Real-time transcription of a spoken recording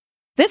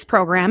This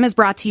program is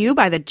brought to you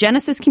by the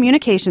Genesis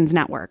Communications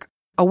Network,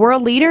 a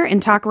world leader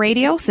in talk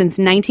radio since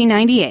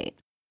 1998.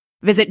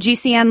 Visit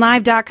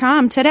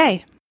GCNlive.com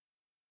today.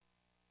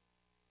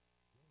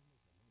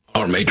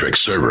 Our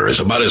Matrix server is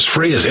about as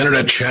free as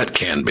internet chat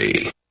can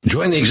be.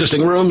 Join the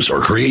existing rooms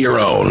or create your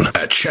own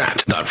at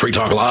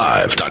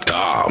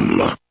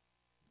chat.freetalklive.com.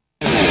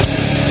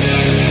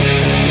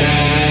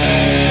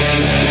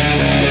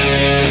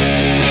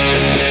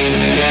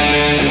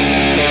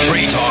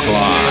 Free Talk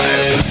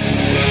Live.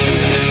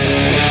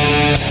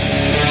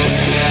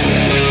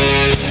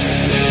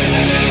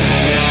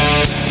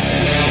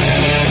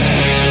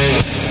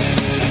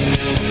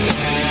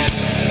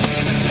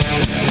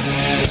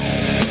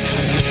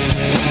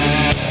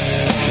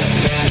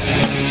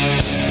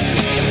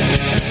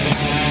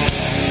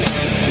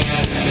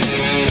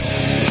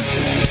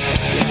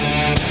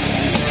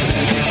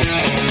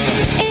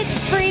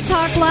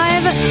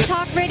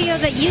 Talk radio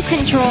that you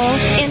control,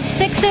 and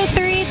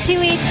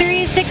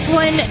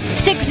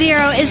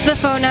 603-283-6160 is the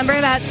phone number.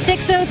 That's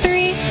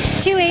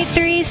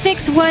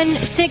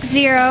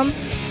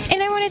 603-283-6160.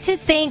 And I wanted to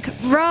thank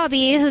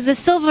Robbie, who's a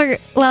silver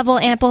level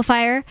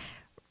amplifier.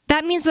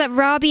 That means that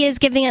Robbie is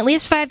giving at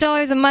least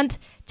 $5 a month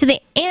to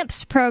the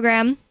AMPS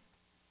program.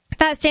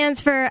 That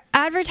stands for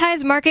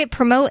Advertise, Market,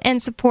 Promote,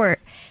 and Support.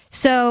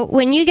 So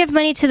when you give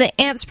money to the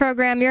AMPS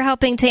program, you're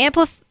helping to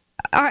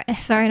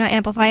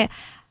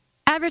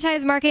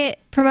advertise, market,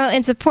 promote,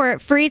 and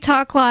support Free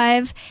Talk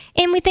Live.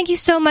 And we thank you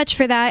so much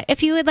for that.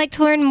 If you would like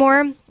to learn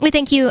more, we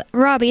thank you,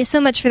 Robbie, so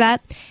much for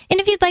that. And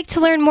if you'd like to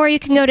learn more, you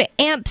can go to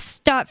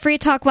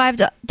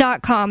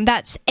amps.freetalklive.com.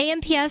 That's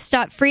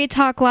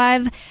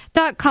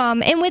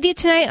amps.freetalklive.com. And with you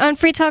tonight on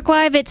Free Talk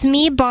Live, it's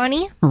me,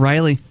 Bonnie,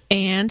 Riley,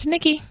 and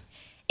Nikki.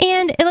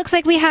 And it looks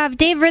like we have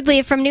Dave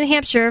Ridley from New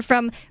Hampshire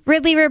from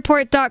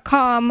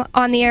RidleyReport.com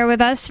on the air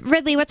with us.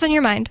 Ridley, what's on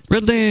your mind?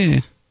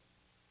 Ridley.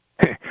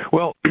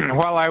 Well,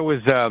 while I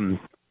was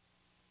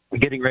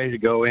getting ready to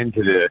go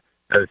into the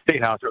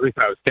State House, or at least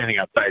I was standing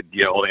outside,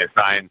 holding a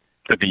sign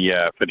for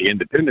the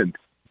Independence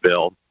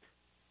bill,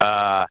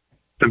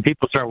 some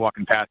people started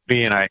walking past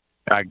me, and I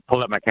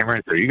pulled up my camera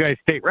and said, "Are you guys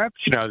state reps?"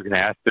 I was going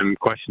to ask them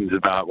questions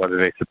about whether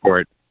they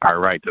support our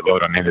right to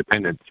vote on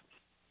independence.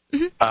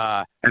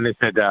 Mm-hmm. And they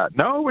said,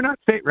 "No, we're not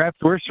state reps.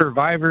 We're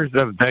survivors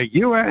of the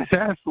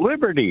USS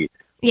Liberty."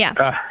 Yeah.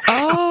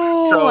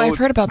 So I've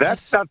heard about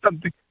this.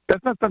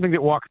 That's not something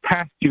that walks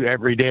past you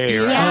every day.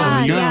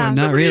 Right? Yeah,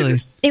 no, not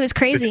really. It was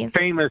crazy.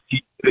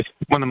 It's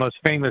one of the most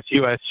famous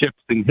U.S. ships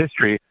in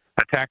history,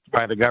 attacked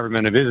by the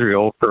government of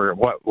Israel for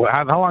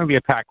how long did the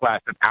attack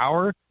last? An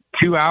hour?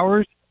 2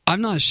 hours?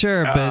 I'm not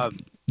sure, but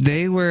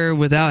they were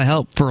without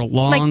help for a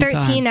long time. Like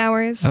 13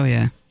 hours. Oh,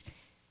 yeah.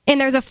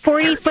 And there's a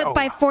 40-foot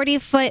by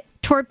 40-foot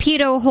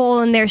torpedo hole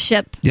in their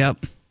ship.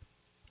 Yep.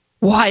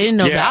 Well, I didn't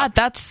know that.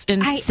 That's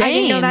insane. I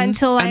didn't know that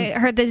until I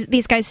heard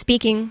these guys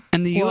speaking.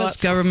 And the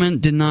U.S.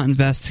 government did not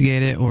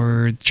investigate it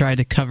or try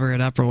to cover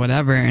it up or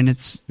whatever, and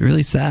it's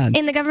really sad.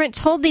 And the government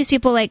told these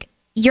people,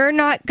 you're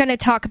not going to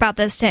talk about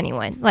this to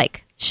anyone.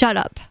 Shut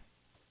up.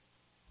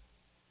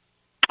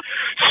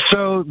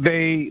 So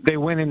they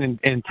went in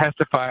and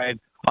testified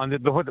on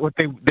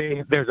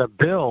there's a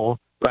bill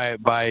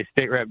by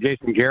State Rep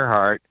Jason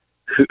Gerhardt,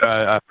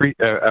 I don't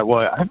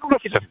know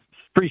if he's a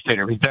Free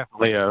Stater. He's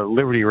definitely a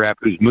Liberty rep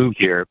who's moved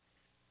here,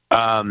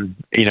 within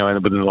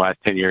the last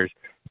 10 years.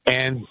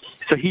 And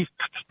so he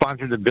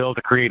sponsored a bill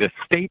to create a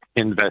state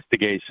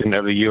investigation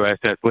of the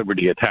USS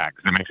Liberty attack.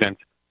 Does that make sense?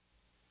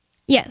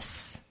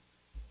 Yes.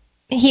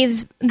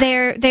 He's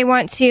there. They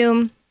want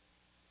to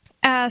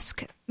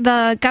ask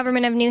the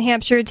government of New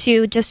Hampshire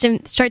to just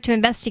start to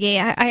investigate.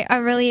 I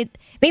really,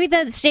 maybe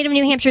the state of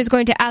New Hampshire is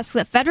going to ask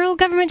the federal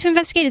government to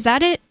investigate. Is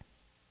that it?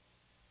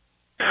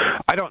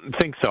 I don't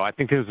think so. I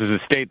think this is a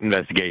state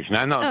investigation.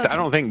 I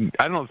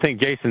don't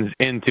think Jason's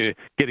into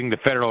getting the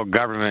federal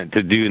government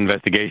to do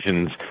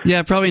investigations.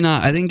 Yeah, probably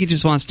not. I think he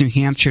just wants New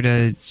Hampshire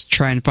to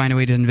try and find a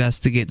way to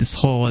investigate this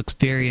whole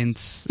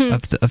experience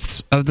of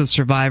the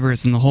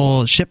survivors and the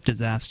whole ship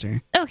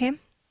disaster. Okay.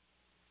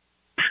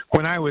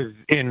 When I was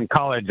in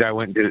college, I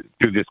went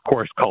through this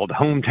course called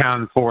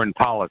Hometown Foreign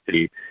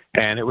Policy,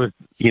 and it was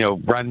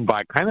run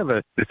by kind of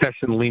a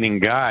secession-leaning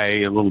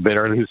guy a little bit,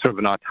 or who's sort of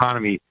an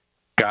autonomy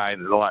guy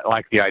that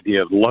likes the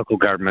idea of local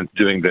governments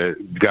doing the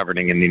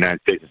governing in the United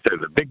States instead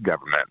of the big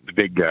government, the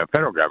big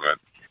federal government.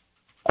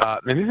 And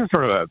this is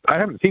I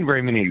haven't seen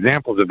very many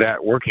examples of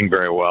that working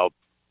very well,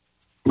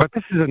 but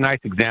this is a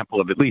nice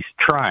example of at least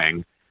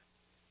trying.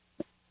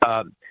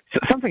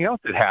 Something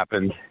else that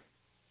happened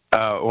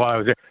while I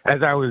was there,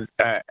 as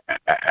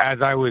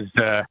I was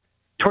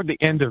toward the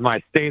end of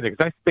my stay there,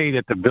 because I stayed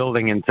at the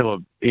building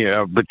until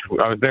I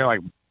was there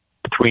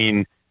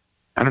between,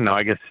 I don't know,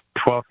 I guess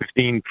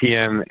 12:15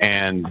 p.m.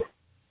 and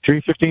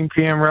 3:15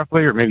 p.m.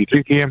 roughly, or maybe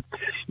 3 p.m.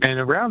 And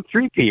around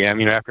 3 p.m.,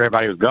 after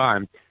everybody was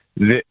gone,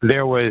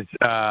 there was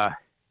a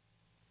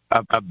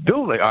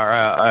building or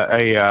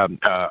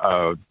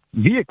a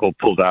vehicle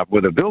pulled up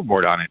with a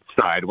billboard on its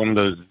side, one of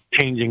those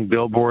changing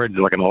billboards,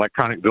 like an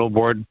electronic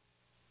billboard.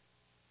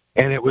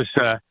 And it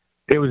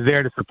it was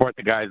there to support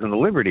the guys on the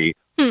Liberty,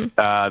 the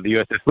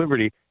USS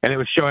Liberty, and it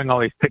was showing all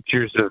these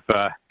pictures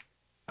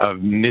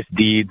of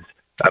misdeeds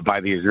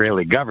by the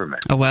Israeli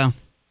government. Oh, wow.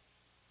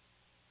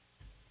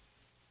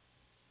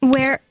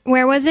 Where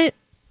was it?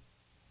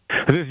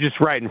 This is just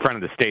right in front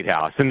of the State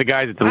House, and the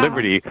guys at the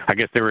Liberty, I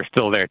guess they were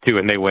still there too,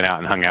 and they went out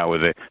and hung out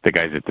with the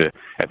guys at the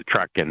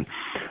truck, and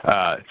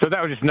so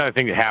that was just another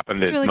thing that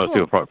happened that really most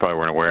cool. people probably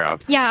weren't aware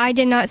of. Yeah, I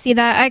did not see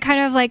that. I kind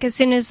of as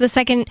soon as the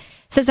second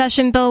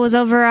secession bill was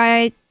over,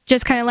 I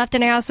just kind of left,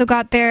 and I also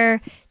got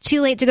there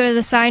too late to go to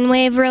the sine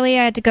wave. Really,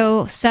 I had to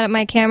go set up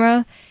my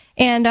camera,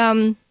 and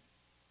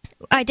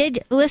I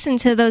did listen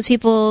to those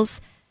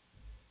people's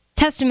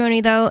testimony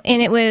though, and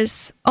it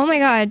was, oh my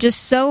god,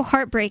 just so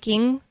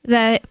heartbreaking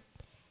that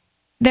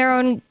their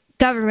own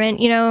government,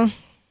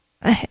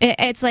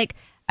 it's like,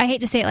 I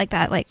hate to say it like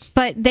that,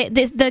 but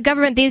the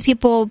government these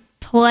people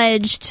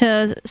pledged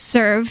to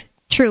serve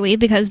truly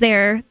because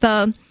they're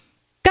the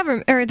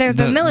government, or they're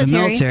the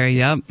military. The military,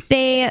 yep.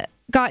 They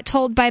got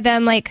told by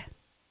them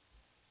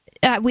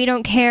we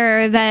don't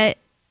care that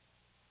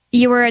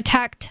you were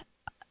attacked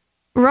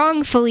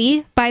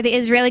wrongfully by the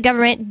Israeli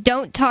government.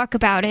 Don't talk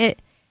about it.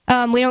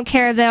 We don't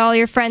care that all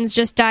your friends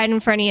just died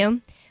in front of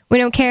you. We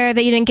don't care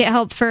that you didn't get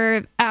help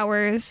for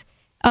hours.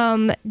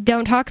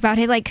 Don't talk about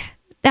it.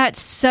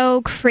 That's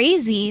so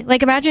crazy.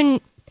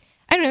 Imagine,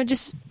 I don't know,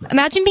 just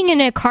imagine being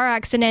in a car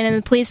accident and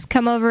the police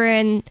come over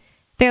and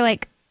they're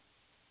like,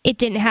 it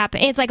didn't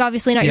happen. It's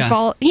obviously not your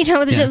fault.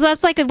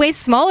 That's a way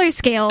smaller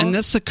scale. And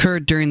this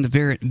occurred during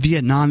the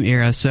Vietnam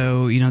era,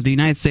 so, the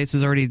United States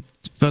is already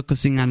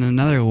focusing on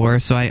another war,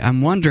 so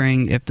I'm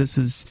wondering if this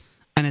is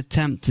an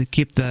attempt to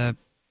keep the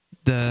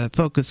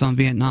focus on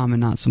Vietnam and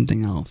not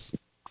something else.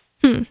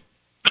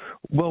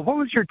 Well, what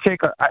was your take?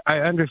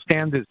 I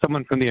understand that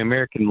someone from the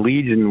American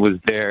Legion was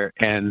there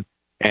and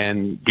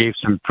gave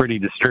some pretty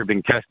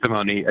disturbing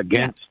testimony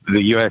against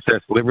the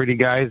USS Liberty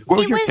guys. What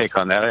was your take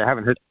on that? I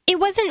haven't heard. It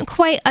wasn't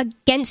quite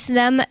against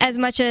them as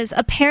much as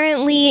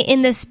apparently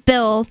in this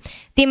bill,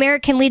 the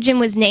American Legion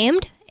was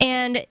named,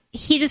 and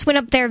he just went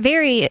up there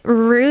very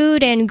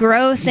rude and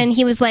gross, and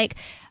he was like,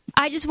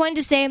 I just wanted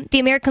to say the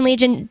American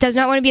Legion does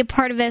not want to be a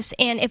part of this,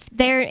 and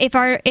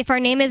if our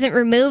name isn't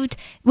removed,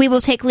 we will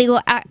take legal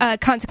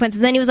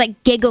consequences. Then he was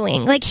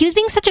giggling, he was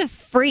being such a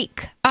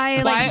freak.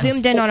 I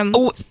zoomed in on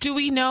him. Do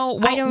we know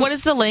what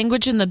is the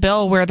language in the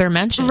bill where they're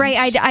mentioned?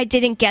 Right, I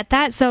didn't get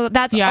that, so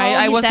that's all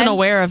I wasn't said.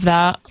 aware of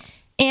that.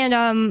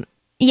 And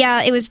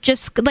it was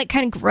just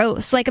kind of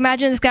gross.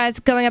 Imagine this guy's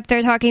going up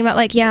there talking about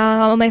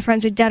all my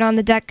friends are dead on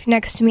the deck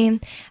next to me.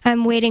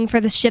 I'm waiting for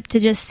the ship to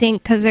just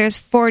sink because there's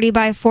 40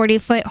 by 40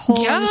 foot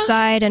hole in the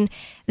side, and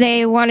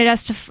they wanted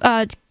us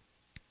to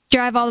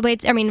drive all the way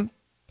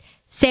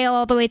sail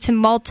all the way to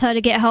Malta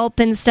to get help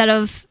instead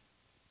of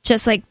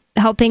just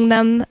helping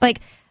them.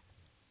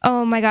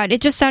 Oh my god,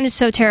 it just sounded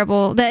so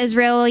terrible. The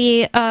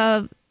Israeli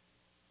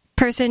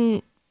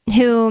person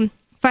who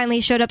finally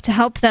showed up to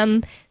help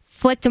them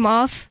flicked him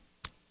off.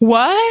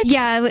 What?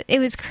 Yeah, it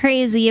was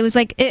crazy. It was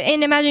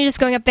and imagine just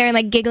going up there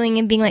and giggling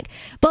and being like,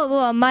 blah,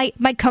 blah, blah,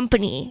 my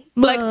company.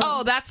 Blah.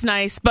 Oh, that's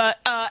nice. But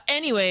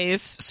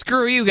anyways,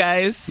 screw you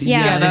guys.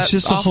 Yeah, it's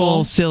just awful. a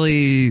whole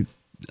silly,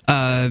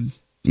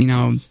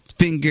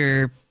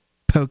 finger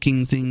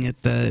poking thing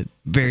at the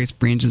various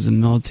branches of the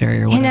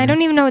military or whatever. And I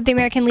don't even know what the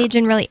American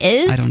Legion really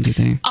is. I don't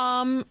either.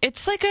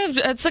 It's like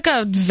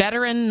a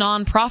veteran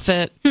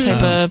nonprofit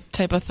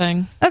type of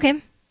thing.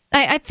 Okay.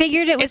 I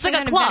figured it was it's like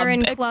some a kind club. of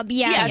veteran club.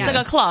 Yeah, it's like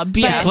a club.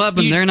 It's a club,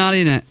 and they're not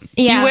in it.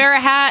 Yeah. You wear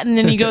a hat, and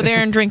then you go there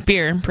and drink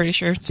beer. I'm pretty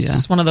sure it's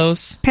just one of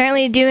those.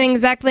 Apparently doing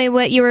exactly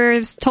what you were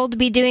told to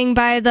be doing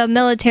by the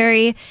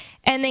military,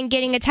 and then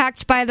getting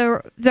attacked by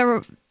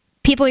the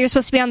people you're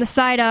supposed to be on the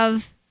side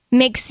of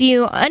makes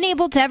you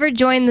unable to ever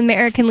join the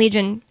American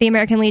Legion. The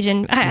American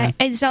Legion. Yeah.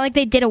 It's not like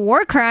they did a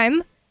war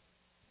crime.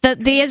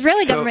 The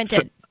Israeli government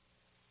did.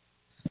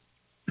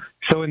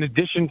 So in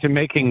addition to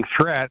making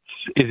threats,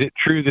 is it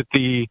true that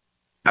the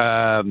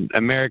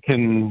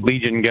American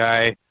Legion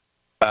guy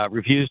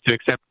refused to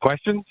accept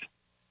questions?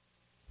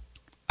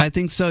 I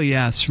think so,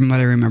 yes, from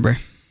what I remember.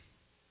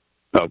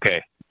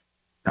 Okay.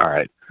 All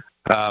right.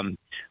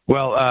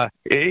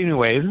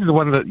 Anyway, this is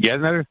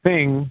another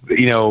thing,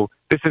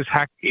 this is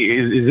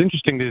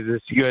interesting that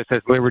this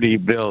USS Liberty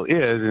bill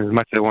is, as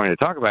much as I wanted to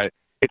talk about it,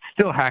 it's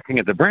still hacking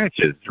at the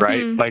branches,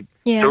 right? So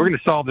we're going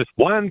to solve this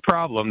one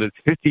problem that's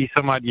 50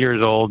 some odd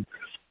years old.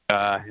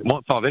 It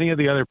won't solve any of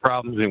the other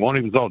problems. It won't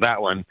even solve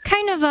that one.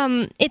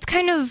 It's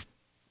kind of,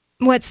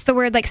 what's the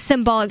word,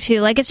 symbolic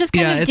too. It's just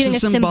kind of doing a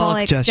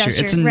symbolic gesture.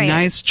 It's a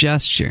nice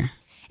gesture.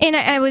 And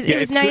it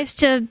was nice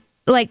to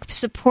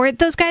support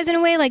those guys in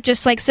a way,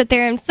 just sit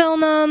there and film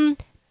them.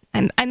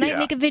 I might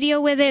make a video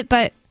with it,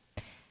 but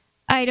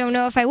I don't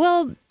know if I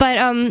will. But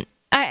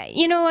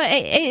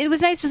it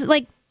was nice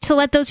to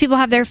let those people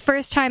have their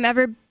first time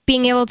ever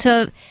being able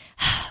to.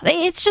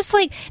 It's just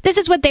this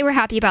is what they were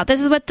happy about.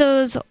 This is what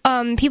those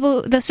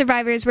people, the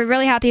survivors, were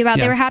really happy about.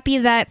 Yeah. They were happy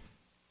that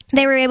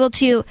they were able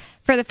to,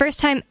 for the first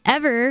time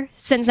ever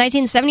since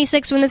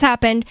 1976 when this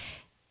happened,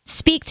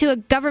 speak to a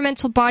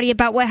governmental body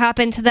about what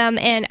happened to them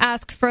and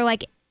ask for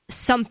like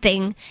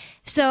something.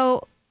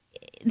 So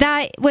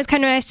that was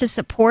kind of nice to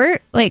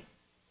support, like,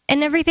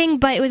 and everything,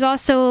 but it was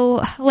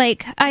also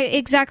like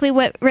exactly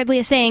what Ridley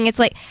is saying. It's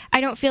like, I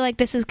don't feel like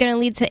this is going to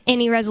lead to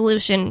any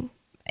resolution,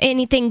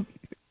 anything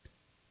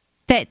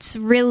that's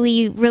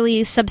really,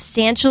 really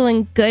substantial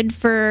and good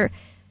for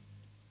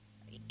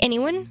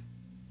anyone.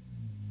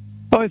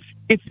 Well,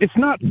 it's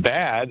not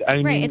bad.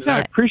 I mean, it's not.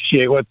 I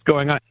appreciate what's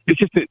going on. It's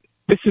just that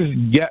this is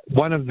yet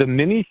one of the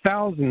many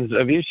thousands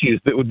of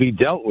issues that would be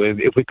dealt with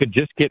if we could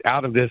just get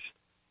out of this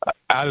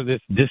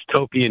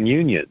dystopian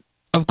union.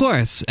 Of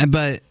course,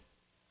 but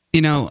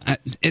you know,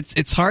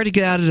 it's hard to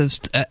get out of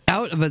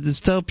a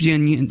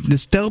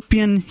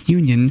dystopian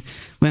union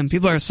when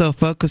people are so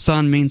focused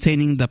on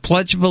maintaining the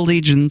Pledge of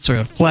Allegiance or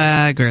a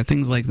flag or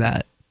things like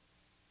that.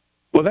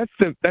 Well, that's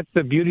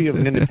the beauty of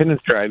an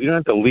independence drive. You don't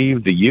have to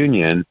leave the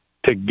union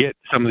to get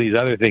some of these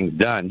other things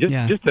done.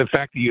 Just the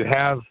fact that you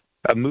have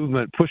a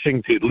movement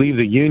pushing to leave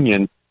the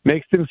union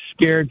makes them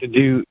scared to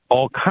do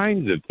all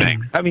kinds of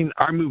things. I mean,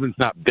 our movement's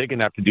not big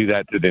enough to do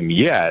that to them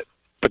yet,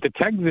 but the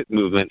Texit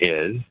movement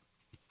is.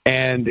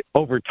 And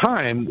over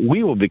time,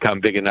 we will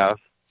become big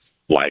enough,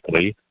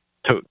 likely,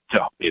 to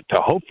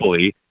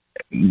hopefully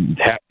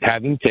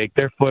have them take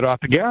their foot off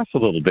the gas a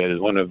little bit, as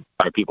one of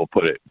our people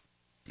put it.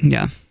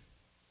 Yeah.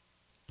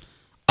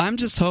 I'm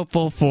just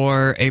hopeful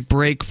for a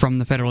break from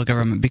the federal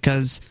government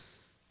because,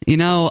 you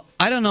know,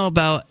 I don't know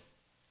about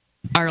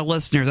our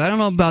listeners. I don't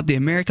know about the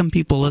American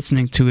people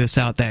listening to us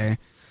out there.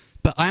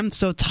 But I'm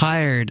so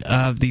tired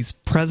of these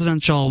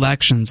presidential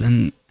elections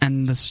and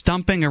the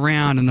stumping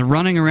around and the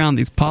running around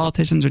these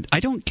politicians. I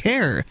don't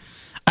care.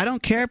 I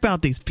don't care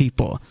about these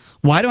people.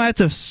 Why do I have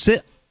to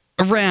sit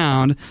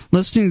around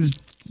listening to these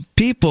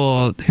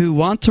people who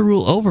want to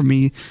rule over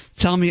me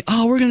tell me,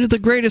 oh, we're going to do the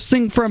greatest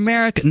thing for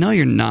America? No,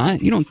 you're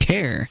not. You don't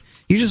care.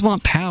 You just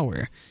want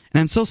power.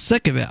 And I'm so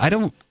sick of it. I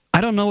don't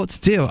know what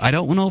to do. I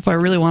don't know if I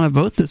really want to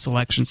vote this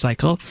election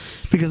cycle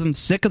because I'm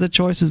sick of the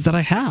choices that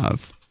I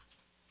have.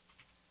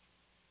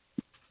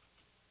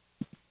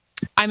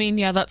 I mean,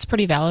 yeah, that's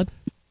pretty valid.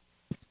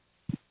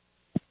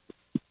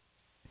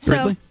 So,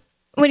 Ridley?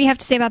 What do you have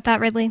to say about that,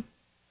 Ridley?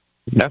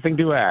 Nothing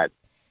to add.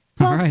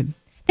 Well, all right.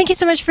 Thank you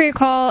so much for your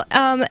call.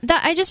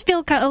 That I just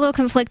feel a little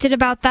conflicted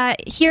about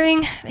that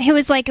hearing. It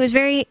was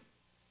very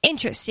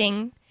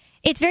interesting.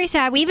 It's very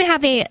sad. We even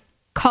have a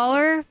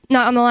caller,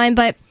 not on the line,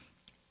 but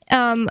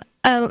a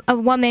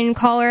woman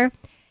caller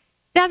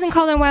that hasn't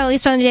called in a while, at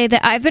least on the day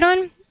that I've been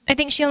on. I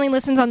think she only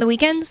listens on the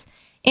weekends.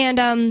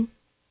 And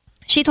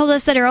she told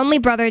us that her only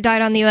brother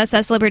died on the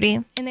USS Liberty.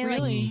 And they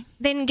they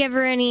didn't give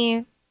her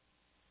any...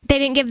 They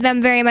didn't give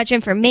them very much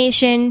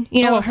information.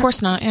 You know, of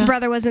course not. Yeah. Her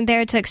brother wasn't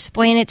there to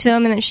explain it to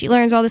him, and then she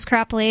learns all this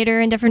crap later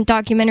in different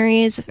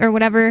documentaries or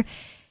whatever.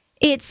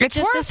 It's just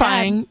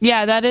horrifying. So sad.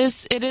 Yeah,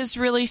 it is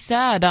really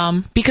sad.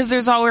 Because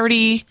there's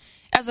already,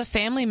 as a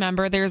family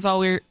member, there's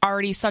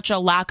already such a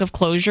lack of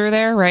closure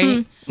there,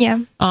 right?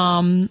 Yeah.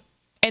 And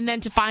then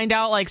to find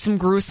out like some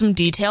gruesome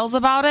details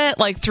about it,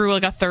 like through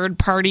like a third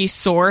party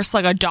source,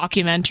 like a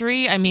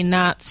documentary. I mean,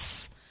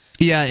 that's.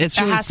 Yeah, it's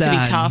really has sad. to be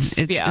tough.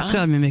 It's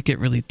got to make it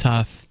really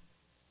tough.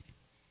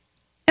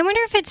 I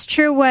wonder if it's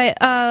true what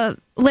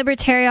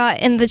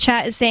Libertariat in the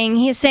chat is saying.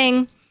 He's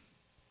saying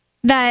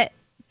that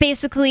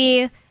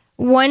basically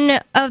one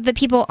of the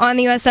people on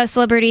the USS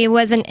Liberty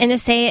was an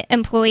NSA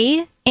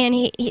employee, and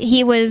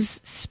he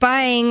was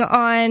spying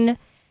on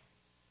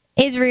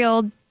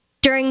Israel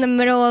during the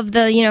middle of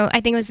the, I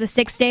think it was the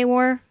 6-Day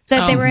War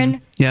that they were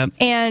in. Yep.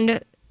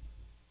 And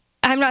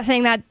I'm not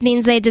saying that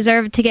means they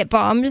deserve to get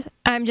bombed.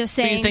 I'm just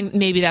saying... Do you think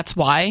maybe that's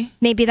why?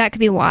 Maybe that could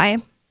be why.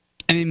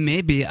 I mean,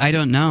 maybe. I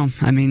don't know.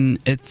 I mean,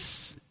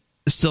 it's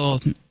still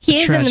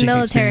he is in the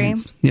military.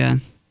 Experience. Yeah.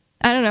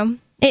 I don't know.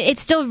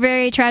 It's still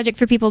very tragic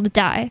for people to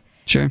die.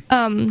 Sure.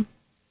 For,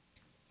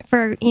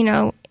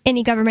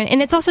 any government.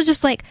 And it's also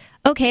just like,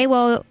 okay,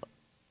 well,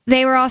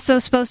 they were also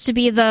supposed to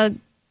be the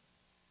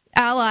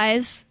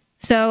allies,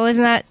 so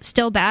isn't that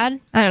still bad?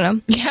 I don't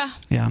know. Yeah.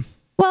 Yeah.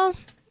 Well...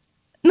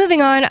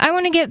 Moving on, I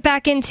want to get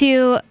back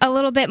into a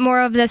little bit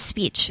more of the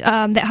speech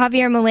that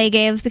Javier Milei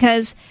gave,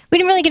 because we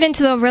didn't really get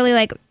into the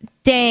really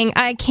dang,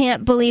 I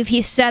can't believe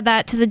he said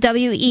that to the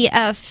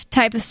WEF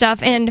type of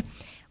stuff. And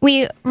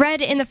we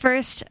read in the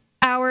first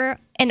hour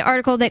an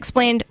article that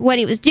explained what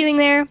he was doing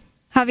there.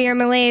 Javier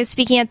Milei is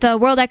speaking at the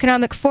World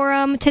Economic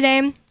Forum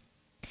today.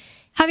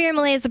 Javier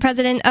Milei is the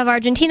president of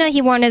Argentina.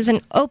 He won as an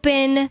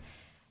open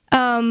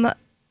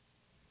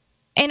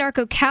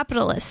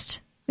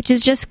anarcho-capitalist, which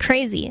is just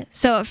crazy.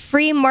 So a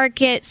free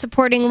market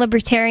supporting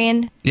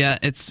libertarian. Yeah,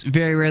 it's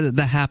very rare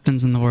that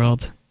happens in the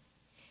world.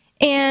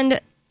 And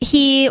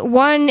he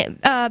won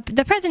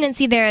the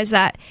presidency there as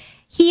that.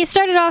 He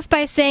started off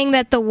by saying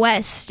that the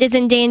West is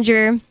in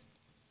danger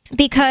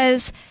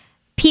because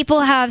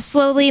people have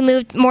slowly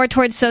moved more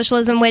towards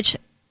socialism, which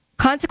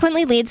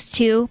consequently leads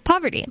to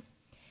poverty.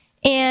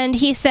 And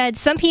he said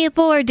some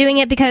people are doing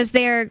it because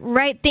they're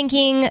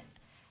right-thinking,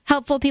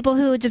 helpful people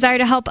who desire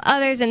to help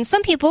others, and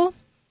some people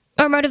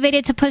are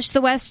motivated to push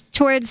the West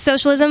towards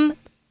socialism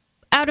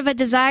out of a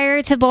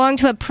desire to belong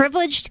to a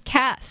privileged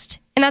caste.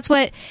 And that's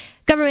what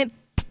government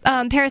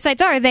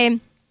parasites are.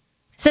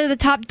 So the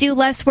top do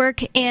less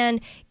work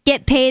and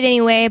get paid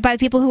anyway by the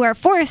people who are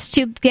forced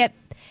to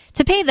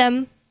pay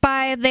them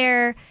by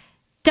their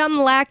dumb,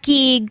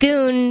 lackey,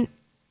 goon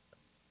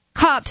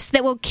cops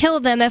that will kill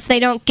them if they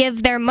don't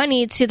give their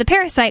money to the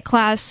parasite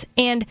class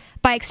and,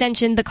 by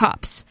extension, the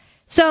cops.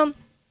 So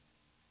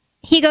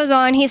he goes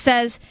on, he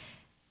says,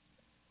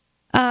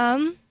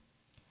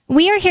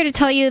 we are here to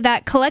tell you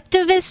that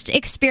collectivist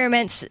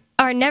experiments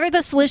are never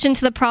the solution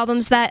to the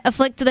problems that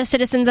afflict the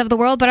citizens of the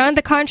world, but on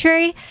the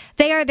contrary,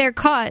 they are their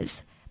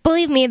cause.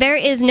 Believe me, there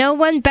is no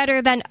one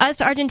better than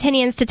us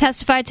Argentinians to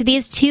testify to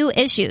these two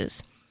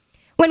issues.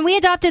 When we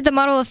adopted the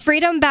model of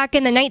freedom back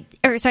in the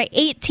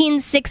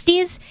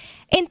 1860s,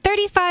 in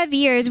 35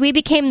 years, we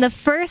became the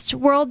first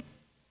world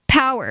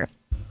power.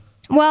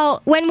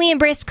 Well, when we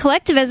embraced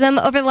collectivism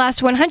over the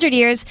last 100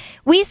 years,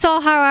 we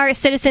saw how our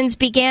citizens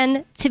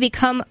began to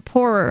become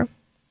poorer.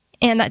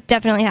 And that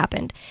definitely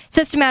happened,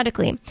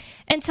 systematically,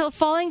 until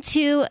falling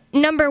to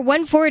number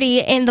 140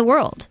 in the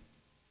world.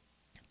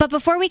 But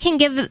before we can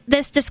give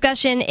this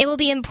discussion, it will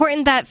be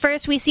important that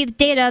first we see the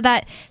data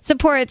that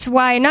supports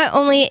why not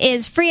only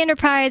is free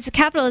enterprise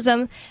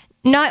capitalism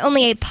not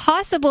only a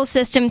possible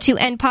system to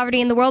end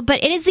poverty in the world,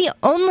 but it is the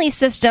only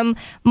system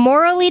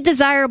morally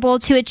desirable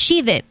to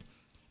achieve it.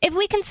 If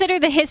we consider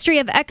the history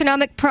of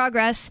economic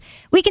progress,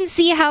 we can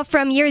see how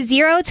from year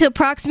 0 to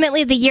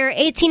approximately the year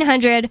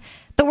 1800,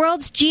 the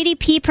world's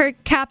GDP per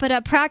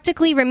capita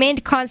practically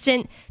remained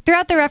constant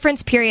throughout the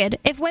reference period.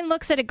 If one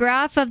looks at a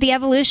graph of the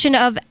evolution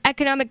of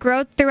economic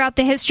growth throughout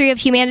the history of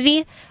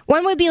humanity,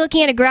 one would be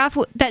looking at a graph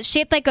that's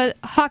shaped like a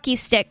hockey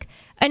stick,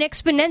 an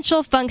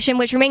exponential function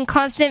which remained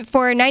constant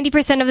for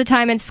 90% of the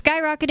time and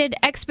skyrocketed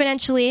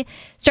exponentially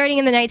starting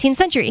in the 19th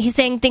century. He's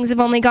saying things have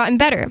only gotten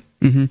better.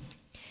 Mm-hmm.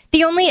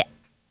 The only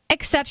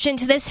exception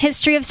to this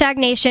history of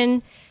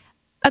stagnation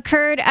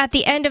occurred at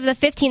the end of the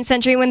 15th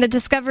century with the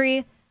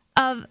discovery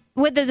of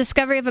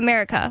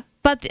America.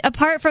 But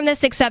apart from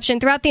this exception,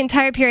 throughout the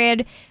entire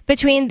period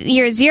between the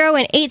year 0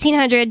 and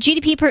 1800,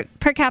 GDP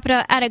per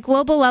capita at a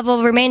global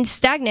level remained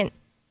stagnant.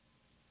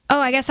 Oh,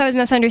 I guess I was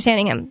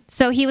misunderstanding him.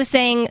 So he was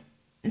saying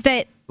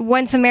that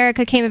once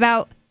America came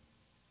about,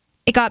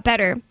 it got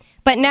better.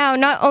 But now,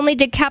 not only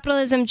did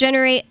capitalism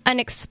generate an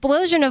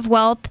explosion of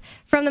wealth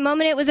from the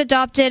moment it was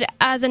adopted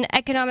as an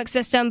economic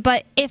system,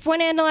 but if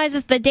one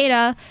analyzes the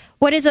data,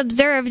 what is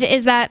observed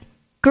is that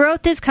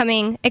growth is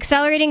coming,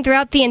 accelerating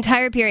throughout the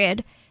entire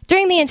period.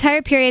 During the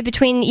entire period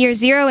between year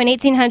 0 and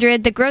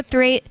 1800, the growth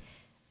rate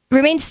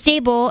remained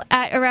stable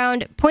at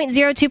around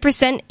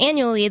 0.02%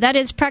 annually. That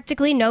is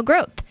practically no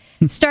growth.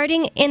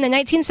 Starting in the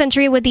 19th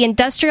century with the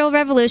Industrial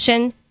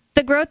Revolution,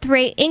 the growth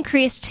rate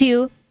increased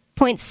to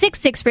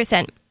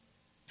 0.66%.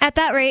 At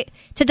that rate,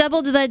 to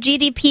double the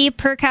GDP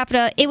per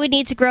capita, it would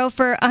need to grow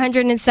for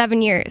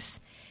 107 years.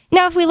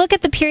 Now, if we look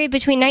at the period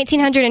between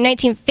 1900 and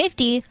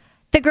 1950,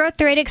 the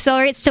growth rate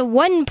accelerates to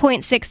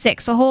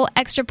 1.66, a whole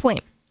extra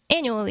point,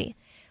 annually.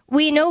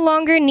 We no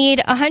longer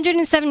need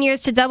 107 years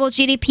to double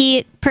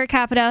GDP per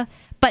capita,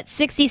 but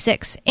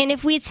 66. And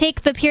if we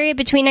take the period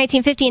between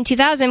 1950 and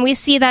 2000, we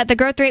see that the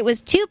growth rate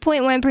was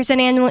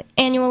 2.1%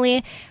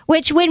 annually,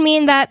 which would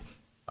mean that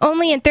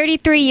only in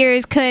 33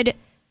 years could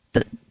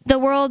the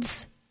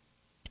world's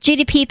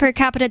GDP per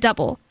capita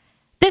double.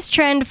 This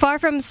trend, far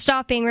from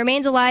stopping,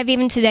 remains alive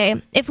even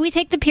today. If we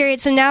take the period,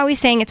 so now we're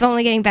saying it's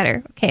only getting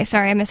better. Okay,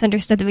 sorry, I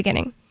misunderstood the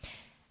beginning.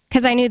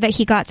 Because I knew that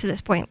he got to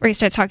this point where he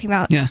started talking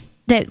about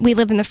that we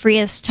live in the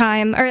freest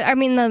time,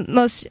 the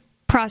most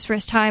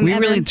prosperous time we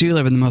ever. really do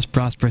live in the most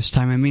prosperous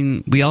time. I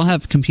mean, we all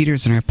have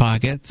computers in our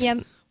pockets. Yep.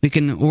 We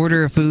can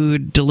order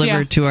food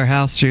delivered to our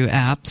house through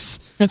apps.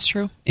 That's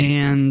true.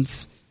 And,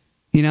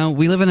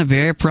 we live in a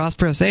very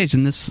prosperous age,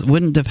 and this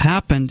wouldn't have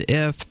happened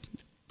if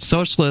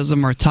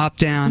socialism or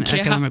top-down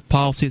economic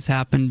policies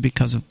happened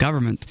because of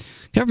government.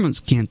 Governments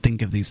can't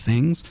think of these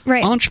things.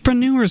 Right.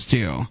 Entrepreneurs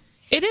do.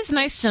 It is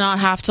nice to not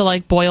have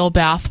to boil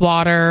bath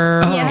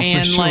water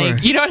and for sure.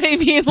 you know what I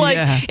mean?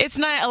 It's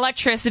not,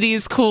 electricity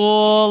is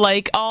cool.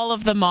 All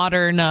of the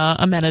modern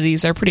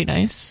amenities are pretty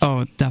nice.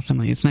 Oh,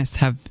 definitely. It's nice to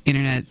have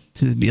internet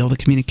to be able to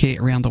communicate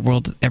around the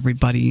world with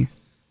everybody.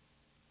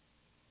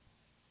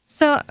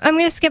 So I'm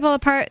going to skip all the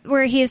part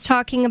where he is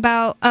talking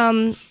about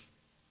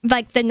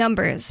the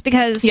numbers,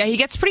 because he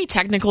gets pretty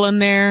technical in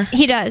there.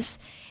 He does.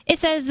 It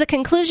says the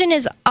conclusion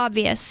is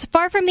obvious.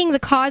 Far from being the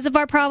cause of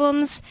our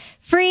problems,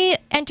 free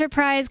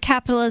enterprise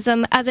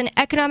capitalism as an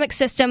economic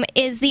system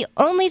is the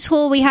only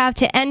tool we have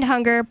to end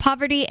hunger,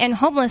 poverty, and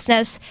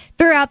homelessness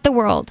throughout the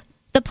world,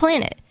 the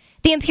planet.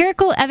 The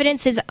empirical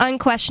evidence is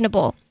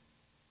unquestionable.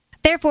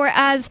 Therefore,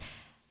 as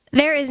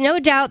there is no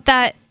doubt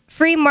that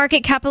free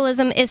market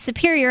capitalism is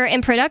superior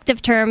in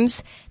productive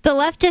terms, the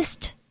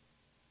leftists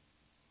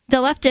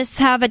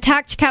have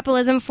attacked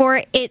capitalism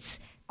for its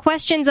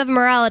questions of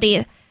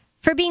morality,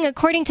 for being,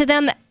 according to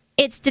them,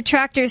 its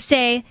detractors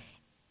say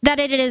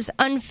that it is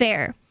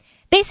unfair.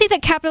 They say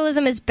that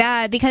capitalism is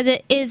bad because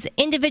it is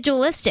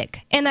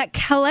individualistic, and that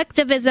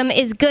collectivism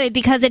is good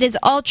because it is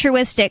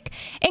altruistic,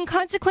 and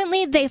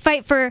consequently they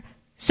fight for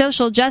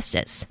social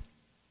justice.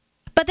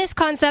 But this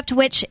concept,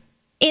 which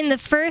in the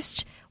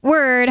first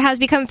word has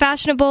become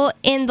fashionable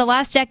in the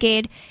last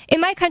decade, in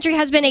my country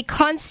has been a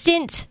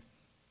constant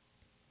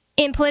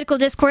in political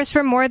discourse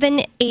for more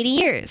than 80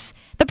 years.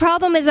 The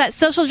problem is that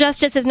social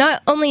justice is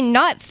not only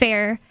not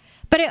fair,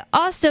 but it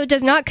also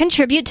does not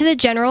contribute to the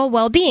general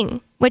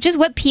well-being, which is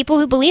what people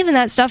who believe in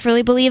that stuff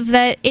really believe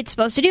that it's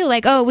supposed to do.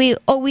 Like, oh, we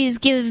always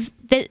give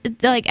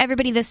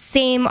everybody the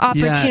same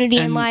opportunity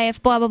in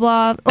life, blah, blah,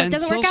 blah. Well, it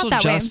doesn't work out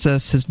that way. And social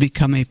justice has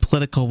become a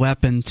political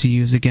weapon to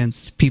use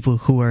against people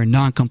who are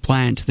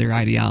non-compliant to their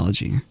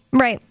ideology.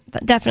 Right,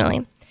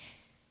 definitely.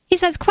 He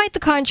says, quite the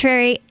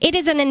contrary, it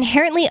is an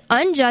inherently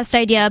unjust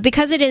idea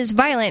because it is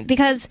violent,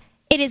 because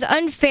it is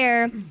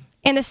unfair,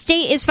 and the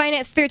state is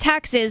financed through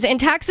taxes, and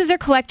taxes are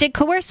collected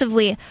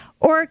coercively.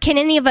 Or can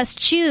any of us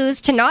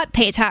choose to not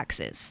pay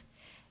taxes?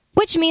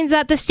 Which means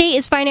that the state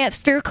is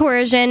financed through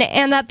coercion,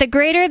 and that the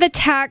greater the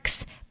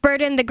tax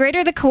burden, the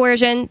greater the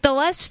coercion, the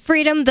less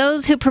freedom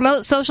those who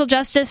promote social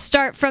justice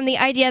start from the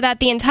idea that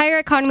the entire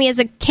economy is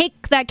a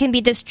cake that can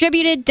be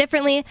distributed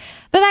differently,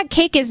 but that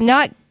cake is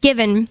not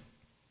given.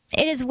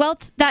 It is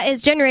wealth that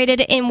is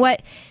generated in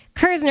what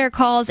Kerzner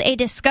calls a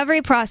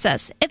discovery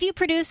process. If you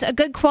produce a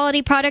good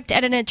quality product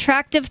at an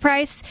attractive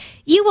price,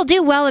 you will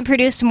do well and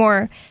produce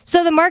more.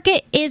 So the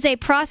market is a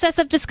process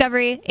of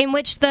discovery in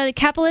which the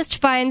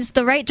capitalist finds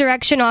the right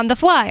direction on the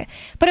fly.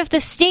 But if the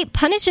state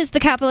punishes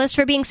the capitalist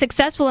for being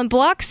successful and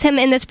blocks him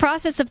in this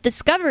process of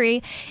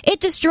discovery,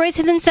 it destroys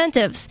his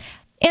incentives.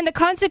 And the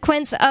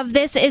consequence of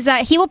this is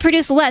that he will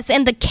produce less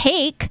and the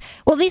cake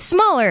will be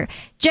smaller,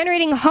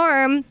 generating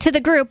harm to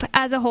the group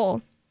as a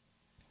whole.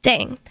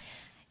 Dang.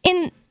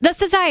 In the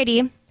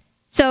society,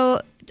 so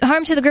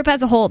harm to the group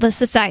as a whole, the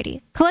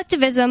society.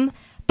 Collectivism,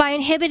 by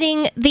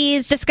inhibiting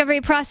these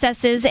discovery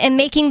processes and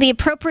making the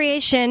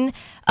appropriation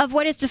of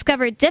what is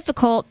discovered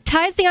difficult,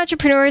 ties the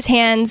entrepreneur's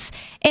hands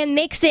and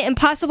makes it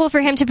impossible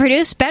for him to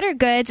produce better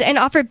goods and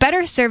offer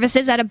better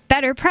services at a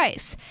better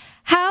price.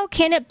 How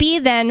can it be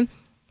then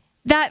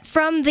that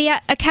from the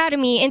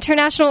academy,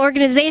 international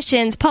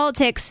organizations,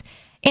 politics,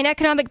 in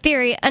economic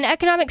theory, an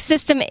economic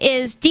system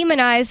is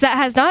demonized that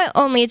has not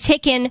only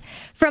taken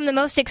from the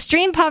most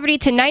extreme poverty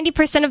to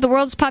 90% of the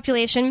world's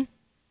population,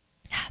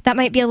 that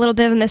might be a little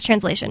bit of a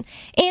mistranslation,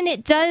 and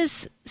it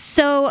does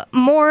so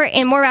more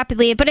and more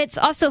rapidly, but it's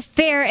also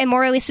fair and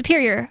morally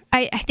superior.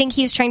 I think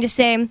he's trying to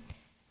say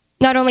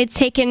not only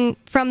taken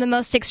from the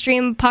most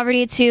extreme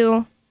poverty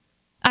to,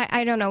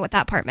 I don't know what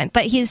that part meant,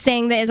 but he's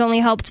saying that it's only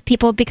helped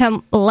people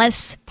become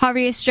less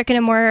poverty-stricken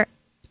and more.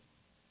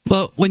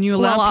 Well, when you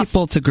allow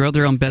people to grow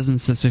their own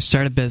businesses or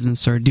start a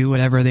business or do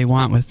whatever they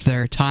want with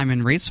their time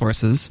and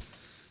resources,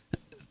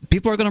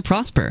 people are going to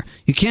prosper.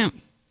 We can't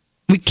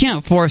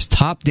force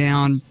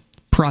top-down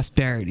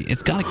prosperity.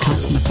 It's got to come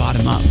from the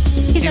bottom up.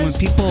 And when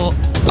people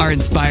are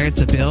inspired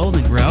to build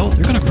and grow,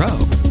 they're going to grow.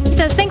 He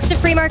says, thanks to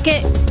free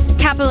market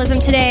capitalism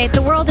today,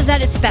 the world is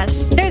at its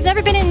best. There's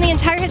never been in the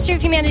entire history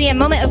of humanity a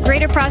moment of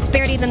greater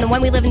prosperity than the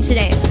one we live in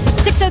today.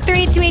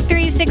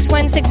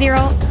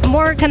 603-283-6160.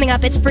 More coming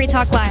up. It's Free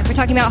Talk Live. We're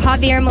talking about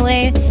Javier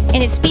Milei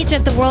and his speech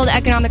at the World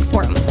Economic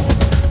Forum.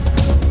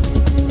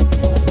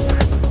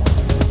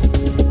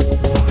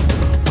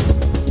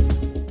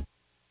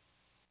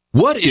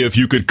 What if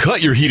you could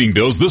cut your heating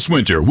bills this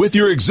winter with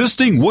your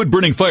existing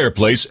wood-burning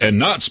fireplace and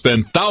not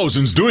spend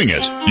thousands doing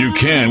it? You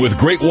can with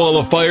Great Wall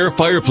of Fire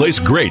fireplace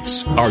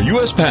grates. Our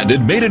U.S.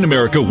 patented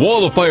made-in-America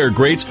Wall of Fire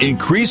grates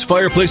increase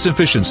fireplace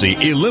efficiency,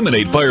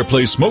 eliminate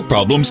fireplace smoke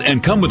problems,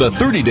 and come with a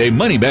 30-day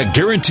money-back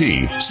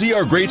guarantee. See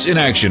our grates in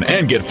action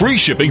and get free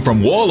shipping from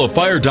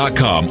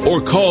walloffire.com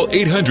or call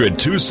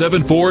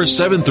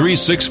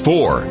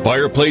 800-274-7364.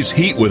 Fireplace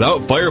heat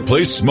without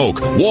fireplace smoke.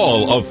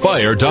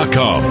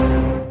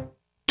 walloffire.com.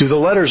 Do the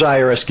letters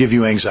IRS give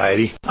you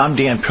anxiety? I'm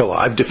Dan Pilla.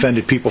 I've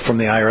defended people from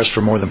the IRS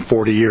for more than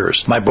 40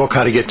 years. My book,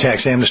 How to Get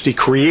Tax Amnesty,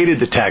 created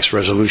the tax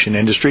resolution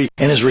industry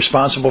and is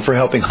responsible for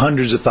helping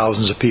hundreds of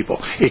thousands of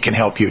people. It can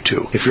help you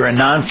too. If you're a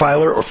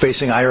non-filer or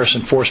facing IRS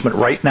enforcement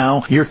right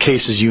now, your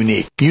case is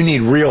unique. You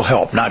need real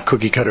help, not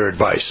cookie-cutter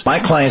advice. My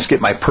clients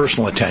get my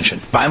personal attention.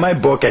 Buy my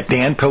book at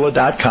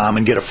danpilla.com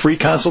and get a free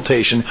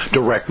consultation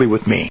directly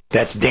with me.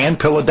 That's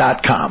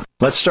danpilla.com.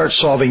 Let's start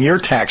solving your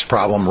tax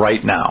problem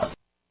right now.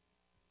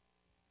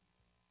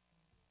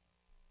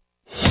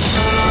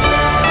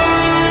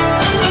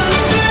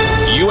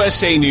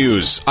 USA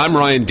News. I'm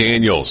Ryan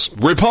Daniels.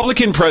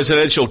 Republican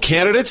presidential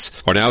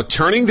candidates are now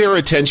turning their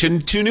attention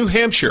to New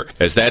Hampshire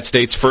as that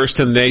state's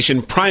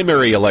first-in-the-nation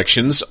primary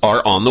elections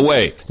are on the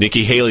way.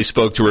 Nikki Haley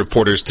spoke to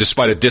reporters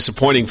despite a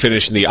disappointing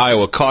finish in the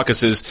Iowa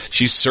caucuses.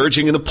 She's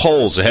surging in the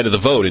polls ahead of the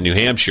vote in New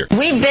Hampshire.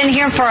 We've been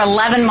here for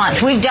 11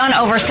 months. We've done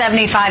over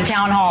 75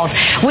 town halls.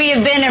 We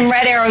have been in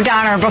Red Arrow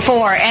Diner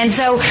before, and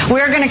so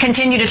we're going to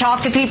continue to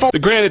talk to people. The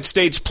Granite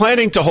State's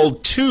planning to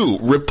hold 2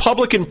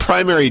 Republican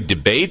primary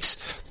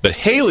debates, but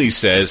Haley Haley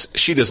says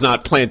she does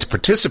not plan to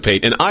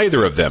participate in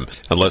either of them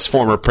unless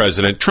former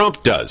President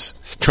Trump does.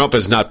 Trump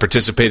has not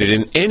participated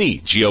in any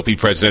GOP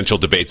presidential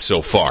debates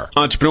so far.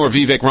 Entrepreneur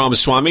Vivek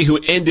Ramaswamy,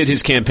 who ended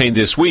his campaign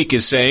this week,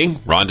 is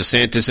saying Ron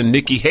DeSantis and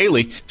Nikki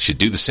Haley should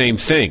do the same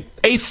thing.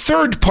 A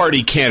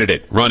third-party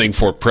candidate running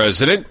for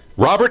president,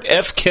 Robert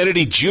F.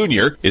 Kennedy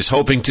Jr., is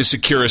hoping to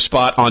secure a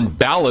spot on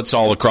ballots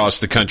all across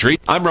the country.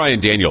 I'm Ryan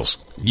Daniels,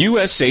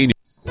 USA News.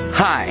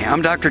 Hi,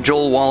 I'm Dr.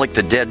 Joel Wallach,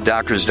 the Dead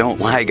Doctors Don't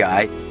Lie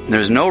guy.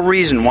 There's no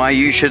reason why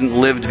you shouldn't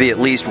live to be at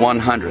least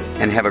 100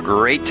 and have a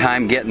great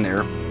time getting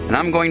there. And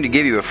I'm going to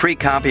give you a free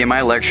copy of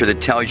my lecture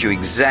that tells you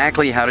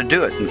exactly how to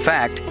do it. In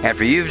fact,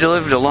 after you've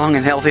lived a long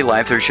and healthy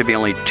life, there should be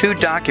only 2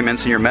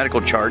 documents in your medical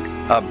chart,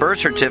 a birth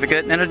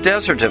certificate and a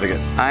death certificate.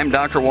 I'm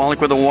Dr.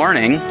 Wallach with a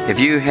warning. If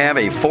you have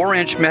a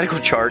 4-inch medical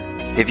chart,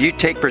 if you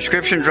take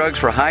prescription drugs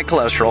for high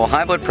cholesterol,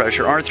 high blood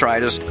pressure,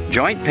 arthritis,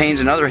 joint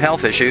pains, and other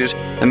health issues,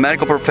 the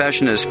medical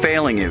profession is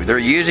failing you. They're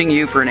using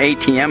you for an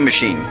ATM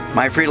machine.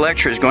 My free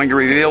lecture is going to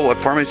reveal what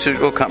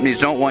pharmaceutical companies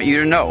don't want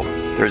you to know.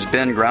 There's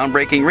been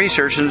groundbreaking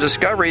research and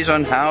discoveries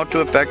on how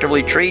to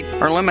effectively treat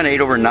or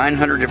eliminate over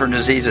 900 different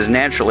diseases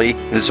naturally,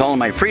 and it's all in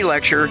my free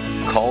lecture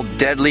called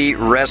Deadly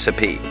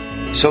Recipe.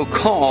 So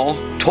call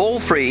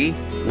toll-free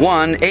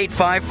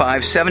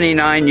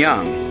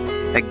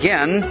 1-855-79-YOUNG.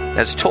 Again,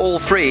 that's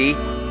toll-free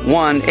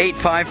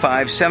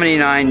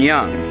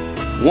 1-855-79-YOUNG.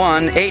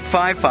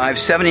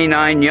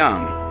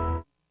 1-855-79-YOUNG.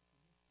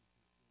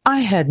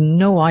 I had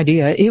no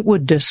idea it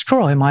would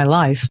destroy my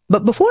life.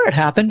 But before it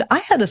happened, I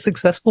had a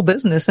successful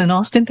business in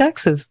Austin,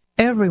 Texas.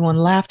 Everyone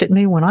laughed at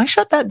me when I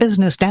shut that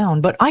business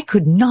down, but I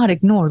could not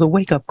ignore the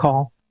wake-up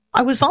call.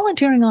 I was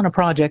volunteering on a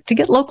project to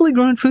get locally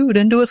grown food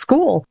into a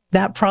school.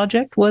 That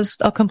project was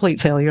a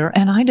complete failure,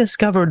 and I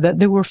discovered that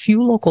there were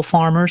few local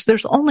farmers.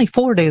 There's only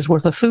 4 days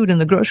worth of food in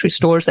the grocery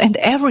stores, and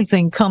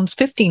everything comes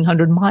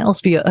 1,500 miles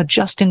via a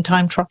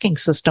just-in-time trucking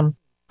system.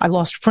 I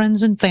lost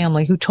friends and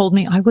family who told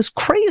me I was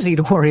crazy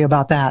to worry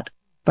about that,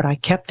 but I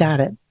kept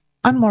at it.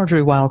 I'm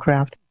Marjorie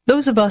Wildcraft.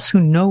 Those of us who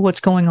know what's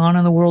going on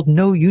in the world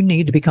know you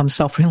need to become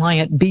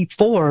self-reliant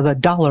before the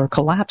dollar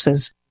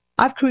collapses.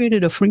 I've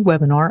created a free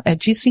webinar at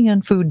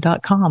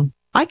gcnfood.com.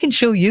 I can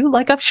show you,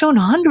 like I've shown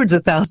hundreds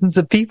of thousands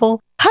of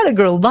people, how to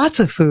grow lots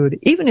of food,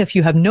 even if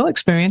you have no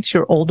experience,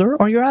 you're older,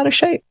 or you're out of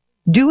shape.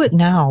 Do it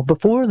now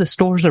before the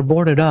stores are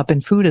boarded up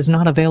and food is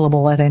not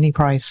available at any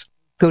price.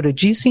 Go to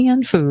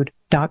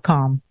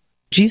gcnfood.com.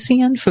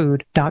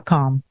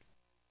 gcnfood.com.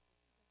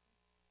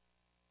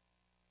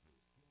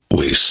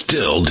 We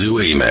still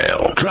do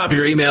email. Drop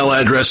your email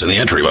address in the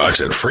entry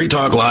box at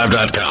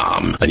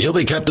freetalklive.com, and you'll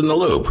be kept in the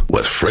loop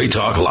with Free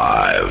Talk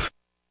Live.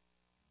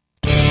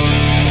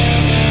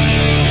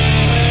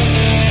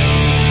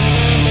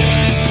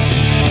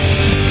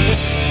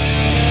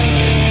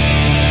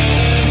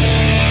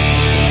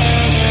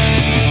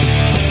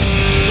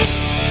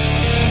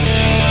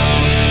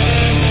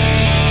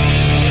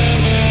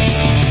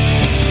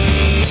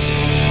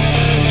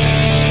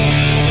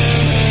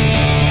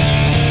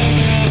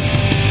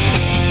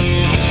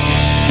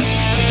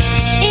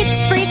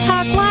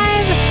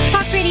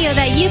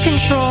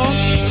 Control,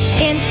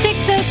 and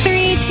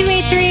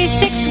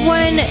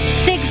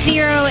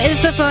 603-283-6160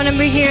 is the phone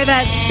number here.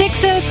 That's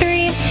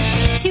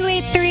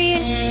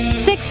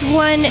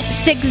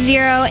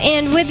 603-283-6160.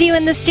 And with you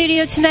in the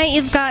studio tonight,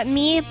 you've got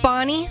me,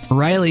 Bonnie,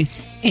 Riley,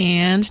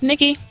 and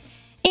Nikki.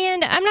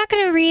 And I'm not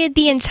going to read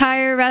the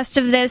entire rest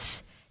of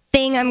this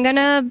thing. I'm going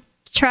to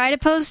try to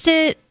post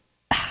it.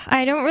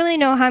 I don't really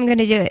know how I'm going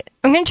to do it.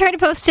 I'm going to try to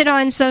post it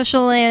on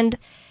social, and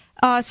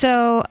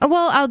also,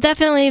 well, I'll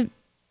definitely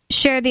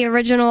share the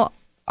original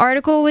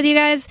article with you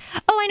guys.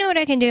 Oh, I know what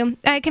I can do.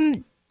 I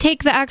can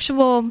take the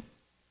actual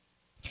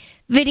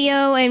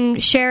video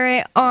and share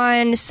it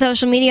on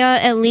social media,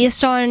 at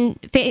least on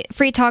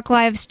Free Talk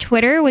Live's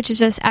Twitter, which is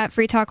just at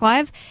Free Talk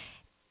Live.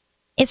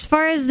 As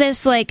far as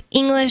this like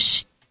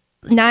English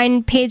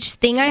 9-page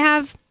thing I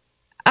have,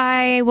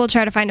 I will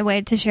try to find a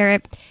way to share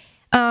it.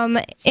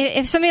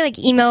 If somebody like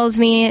emails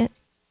me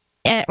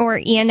or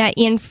Ian at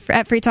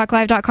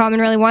freetalklive.com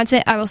and really wants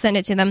it, I will send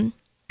it to them.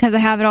 Because I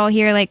have it all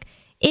here. Like,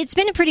 it's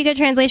been a pretty good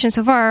translation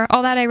so far.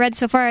 All that I read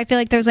so far, I feel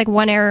like there's like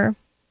one error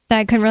that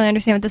I couldn't really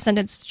understand what the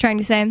sentence is trying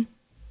to say.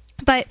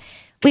 But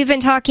we've been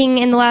talking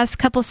in the last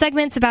couple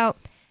segments about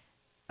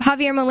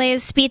Javier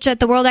Milei's speech at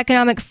the World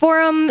Economic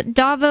Forum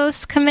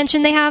Davos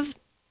convention they have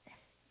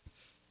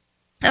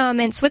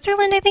in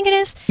Switzerland, I think it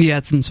is. Yeah,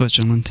 it's in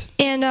Switzerland.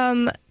 And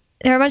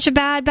there are a bunch of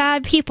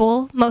bad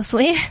people,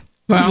 mostly.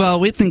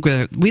 Well, we think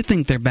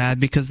they're bad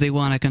because they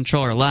want to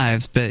control our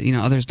lives, but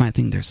others might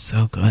think they're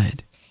so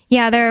good.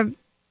 Yeah, they're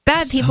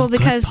bad people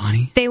because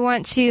Bonnie. They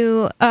want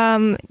to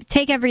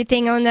take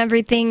everything, own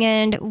everything,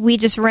 and we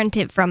just rent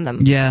it from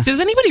them. Yeah. Does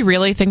anybody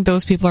really think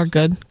those people are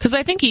good? Because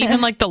I think even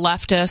like the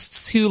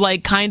leftists who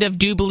like kind of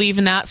do believe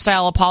in that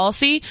style of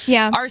policy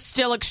are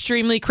still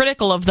extremely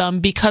critical of them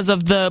because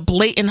of the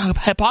blatant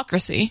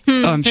hypocrisy.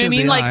 Oh, I'm sure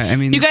they are.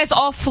 You guys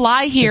all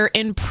fly here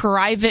in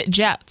private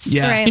jets.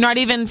 Yeah. Right. You're not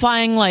even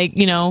flying like,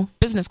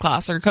 business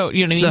class or coach.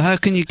 You know what I mean? So how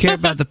can you care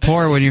about the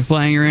poor when you're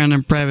flying around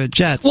in private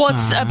jets? Well,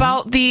 it's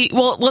about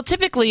well,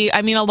 typically,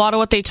 I mean, a lot of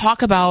what they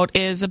talk about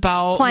is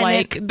about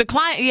Climate. like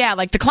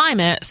the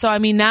climate. So, I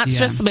mean, that's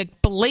just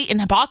like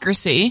blatant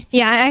hypocrisy.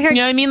 Yeah, I heard. You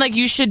know what I mean? Like,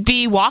 you should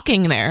be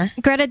walking there.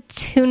 Greta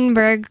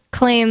Thunberg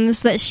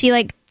claims that she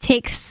like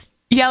takes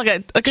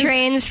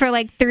trains for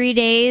like 3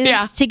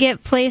 days to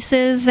get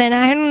places, and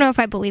I don't know if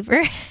I believe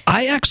her.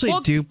 I actually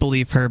do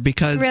believe her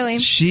because Really?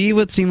 she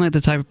would seem like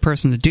the type of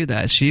person to do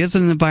that. She is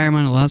an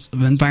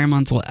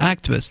environmental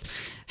activist.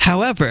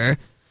 However,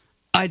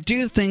 I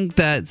do think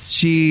that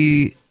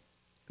she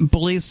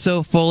believes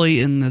so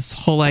fully in this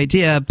whole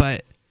idea,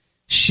 but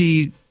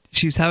she's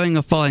having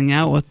a falling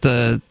out with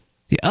the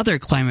other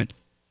climate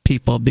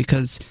people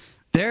because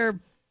they're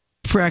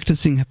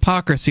practicing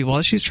hypocrisy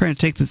while she's trying to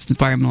take this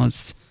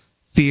environmentalist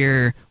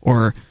fear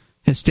or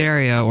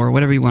hysteria or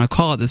whatever you want to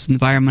call it, this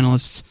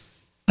environmentalist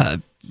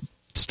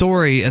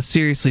story as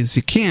seriously as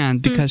you can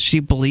because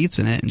she believes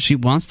in it and she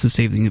wants to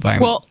save the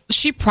environment. Well,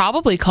 she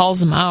probably calls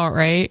them out,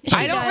 right?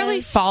 I don't really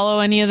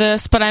follow any of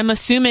this, but I'm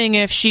assuming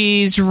if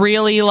she's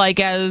really like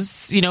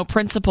as, you know,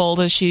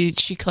 principled as she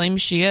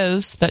claims she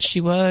is, that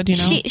she would, you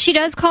know. She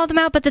does call them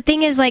out, but the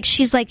thing is, like,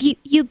 she's like,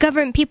 you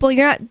government people,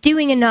 you're not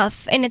doing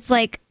enough, and it's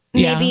like,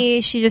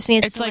 maybe she just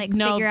needs to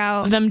figure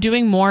out. Them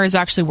doing more is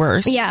actually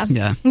worse.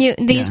 Yeah.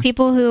 These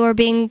people who are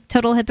being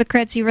total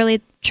hypocrites, you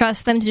really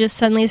trust them to just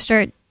suddenly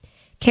start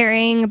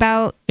caring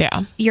about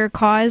your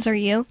cause or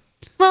you?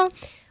 Well,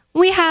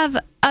 we have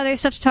other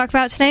stuff to talk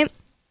about tonight.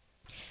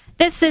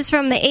 This is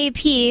from the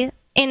AP,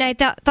 and I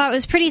thought it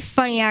was pretty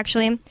funny,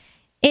 actually.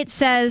 It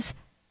says,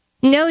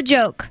 no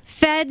joke,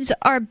 feds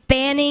are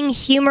banning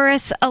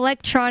humorous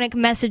electronic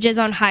messages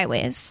on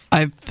highways.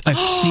 I've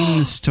seen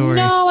the story.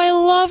 No, I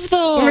love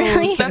those.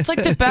 Really? That's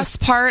like the best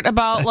part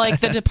about like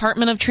the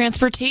Department of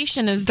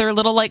Transportation is their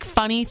little like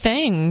funny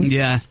things.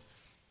 Yeah.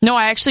 No,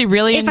 I actually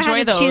really enjoy if I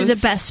had to those.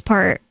 choose the best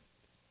part.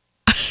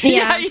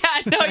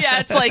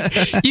 It's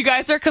like you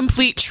guys are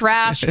complete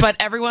trash, but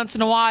every once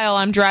in a while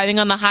I'm driving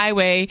on the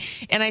highway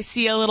and I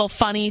see a little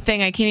funny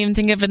thing. I can't even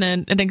think of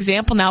an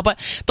example now, but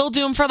they'll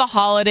do them for the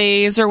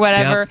holidays or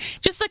whatever. Yep.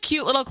 Just a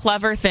cute little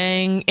clever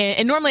thing.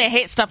 And normally I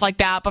hate stuff like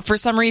that, but for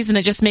some reason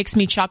it just makes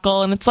me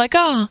chuckle and it's like,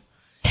 oh,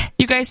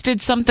 you guys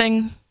did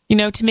something, you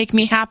know, to make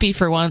me happy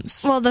for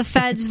once. Well, the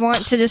feds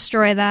want to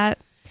destroy that.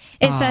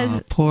 It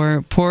says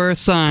poor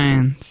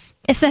science.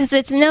 It says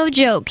it's no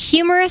joke.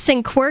 Humorous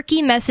and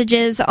quirky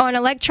messages on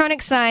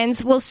electronic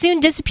signs will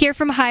soon disappear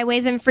from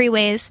highways and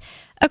freeways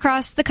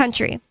across the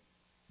country.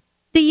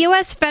 The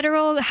U.S.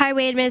 Federal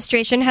Highway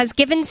Administration has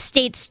given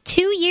states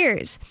 2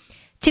 years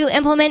to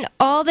implement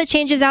all the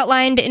changes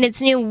outlined in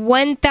its new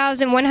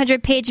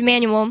 1,100-page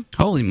manual.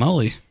 Holy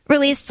moly.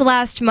 Released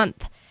last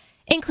month,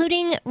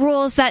 including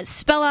rules that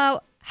spell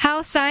out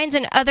how signs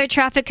and other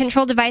traffic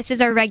control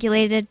devices are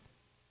regulated.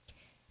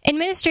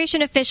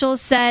 Administration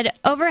officials said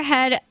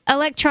overhead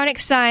electronic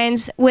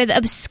signs with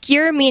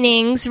obscure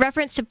meanings,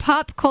 reference to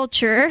pop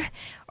culture,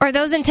 or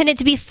those intended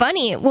to be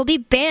funny will be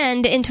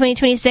banned in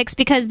 2026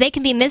 because they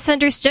can be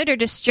misunderstood or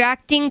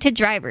distracting to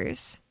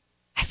drivers.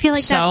 I feel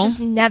like that's just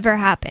never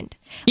happened.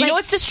 You know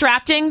what's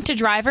distracting to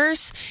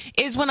drivers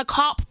is when a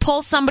cop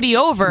pulls somebody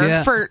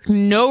over for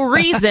no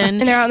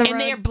reason and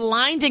they're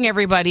blinding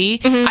everybody.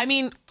 Mm-hmm. I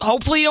mean,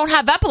 hopefully you don't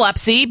have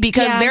epilepsy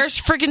because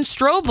there's freaking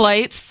strobe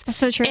lights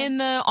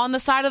on the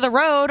side of the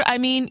road. I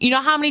mean, you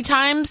know how many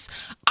times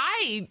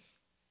I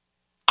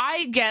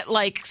get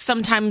like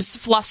sometimes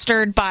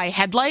flustered by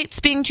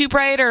headlights being too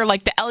bright or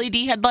like the LED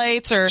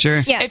headlights or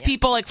if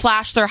people like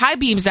flash their high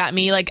beams at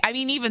me. Like, I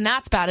mean, even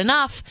that's bad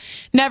enough.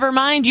 Never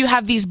mind, you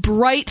have these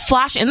bright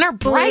flash and they're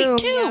bright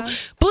too. Yeah.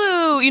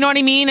 Blue, you know what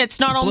I mean? It's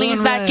not only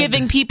is that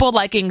giving people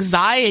like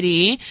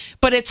anxiety,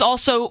 but it's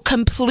also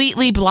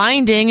completely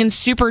blinding and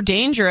super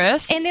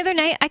dangerous. And the other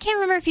night, I can't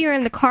remember if you were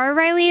in the car,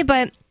 Riley,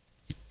 but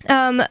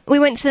we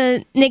went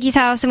to Nikki's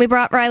house and we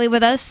brought Riley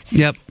with us.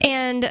 Yep.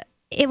 And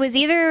it was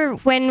either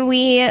when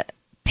we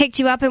picked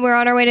you up and we were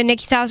on our way to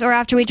Nikki's house or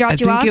after we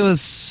dropped you off. I think it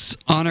was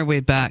on our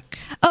way back.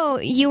 Oh,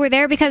 you were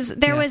there because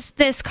there was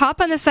this cop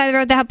on the side of the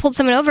road that had pulled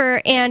someone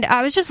over, and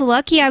I was just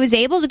lucky I was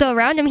able to go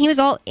around him. He was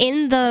all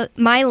in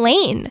my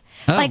lane.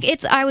 Oh. Like,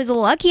 I was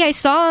lucky I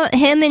saw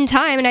him in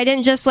time, and I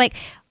didn't just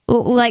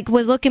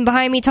was looking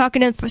behind me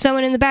talking to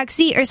someone in the back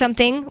seat or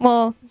something.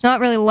 Well, not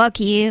really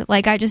lucky.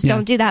 Like, I just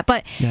don't do that.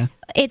 But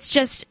it's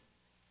just...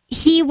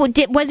 He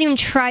wasn't even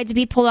tried to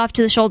be pulled off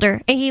to the shoulder.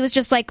 And he was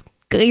just like,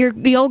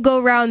 you'll go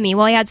around me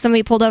while he had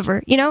somebody pulled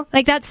over. You know?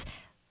 Like, that's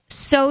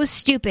so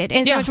stupid.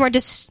 And so much more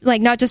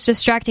not just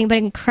distracting, but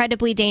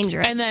incredibly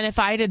dangerous. And then if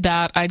I did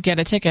that, I'd get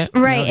a ticket.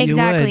 Right, no,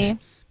 exactly. Would.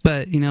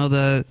 But, you know,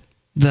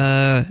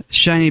 the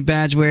shiny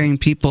badge wearing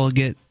people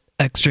get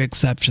extra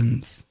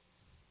exceptions.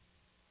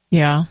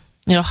 Yeah.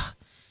 Ugh.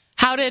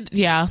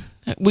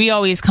 We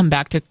always come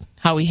back to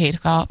how we hate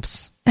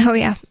cops. Oh,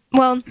 yeah.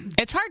 Well,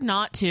 it's hard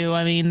not to.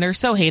 I mean, they're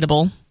so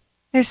hateable.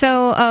 They're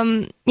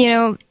so,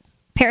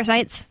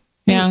 parasites.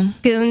 Yeah.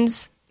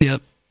 Goons.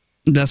 Yep.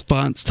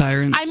 despots,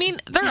 tyrants. I mean,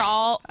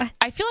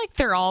 I feel like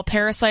they're all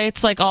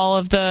parasites, like all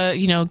of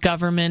the,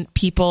 government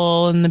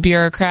people and the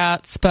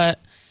bureaucrats, but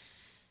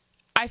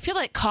I feel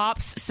like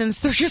cops, since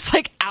they're just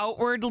like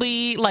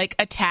outwardly like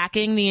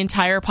attacking the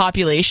entire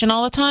population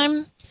all the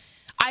time,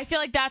 I feel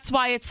like that's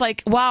why it's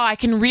like, wow, I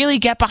can really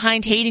get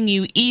behind hating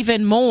you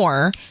even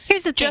more.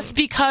 Here's the thing. Just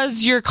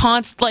because you're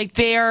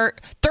their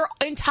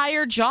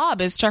entire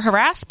job is to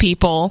harass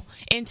people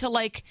and to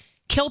like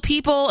kill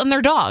people and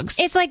their dogs.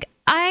 It's like,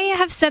 I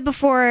have said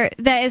before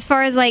that as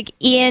far as like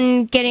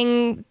Ian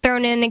getting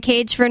thrown in a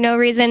cage for no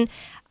reason,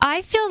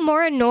 I feel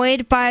more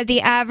annoyed by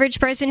the average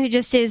person who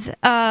just is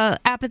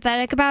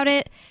apathetic about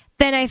it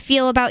than I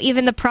feel about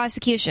even the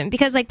prosecution.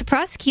 Because like the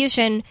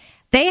prosecution,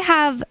 they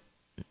have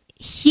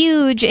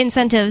huge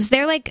incentives.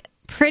 They're like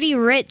pretty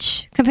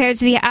rich compared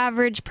to the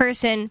average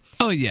person.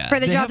 Oh yeah, for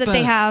the job that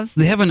they have.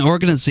 They have an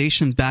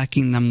organization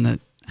backing them that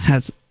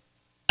has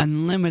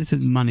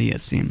unlimited money,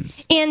 it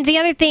seems. And the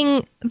other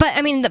thing, but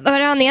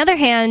on the other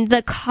hand,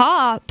 the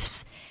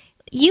cops,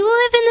 you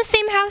live in the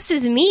same house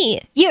as me.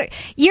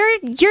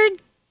 You're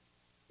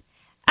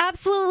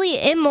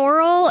absolutely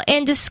immoral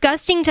and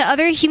disgusting to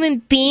other human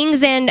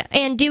beings,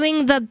 and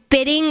doing the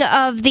bidding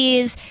of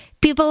these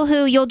people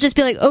who you'll just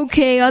be like,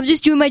 okay, I'm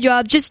just doing my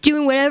job, just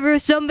doing whatever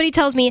somebody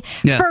tells me.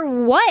 Yeah. For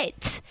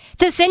what?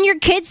 To send your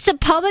kids to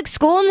public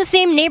school in the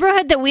same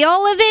neighborhood that we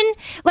all live in?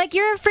 Like,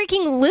 you're a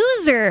freaking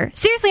loser.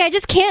 Seriously, I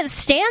just can't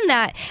stand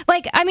that.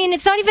 Like, I mean,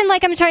 it's not even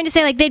like I'm trying to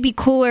say, like, they'd be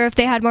cooler if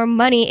they had more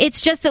money.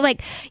 It's just that,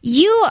 like,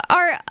 you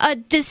are a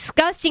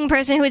disgusting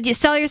person who would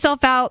sell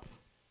yourself out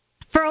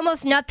for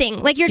almost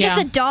nothing. Like, you're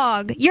just a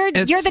dog. You're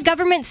the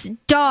government's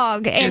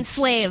dog and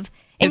slave.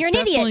 And you're an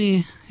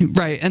idiot.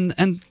 Right,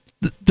 and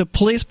the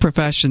police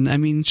profession, I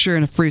mean, sure,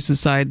 in a free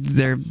society,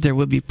 there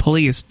would be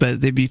police, but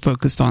they'd be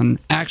focused on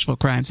actual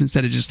crimes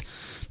instead of just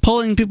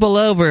pulling people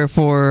over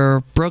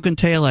for broken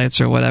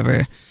taillights or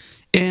whatever.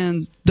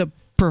 And the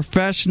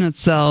profession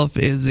itself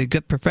is a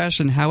good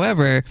profession.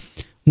 However,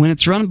 when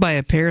it's run by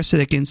a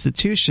parasitic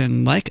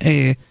institution like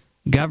a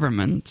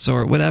government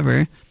or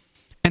whatever,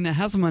 and it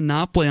has a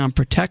monopoly on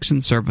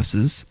protection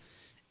services,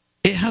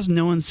 it has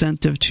no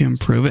incentive to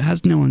improve. It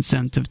has no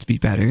incentive to be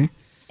better.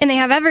 And they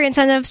have every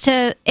incentives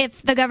to,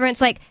 if the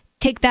government's like,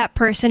 take that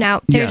person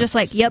out. They're just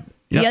like, yep,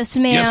 yes,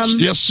 ma'am.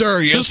 Yes,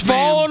 sir, yes, just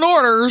following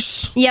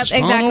orders. Yep, just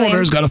exactly. Following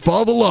orders, gotta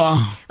follow the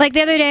law. Like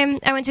the other day,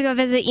 I went to go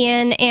visit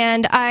Ian,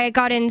 and I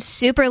got in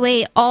super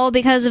late, all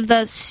because of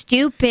the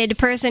stupid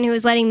person who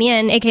was letting me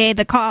in, aka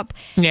the cop.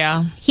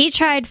 Yeah. He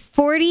tried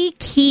 40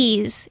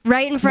 keys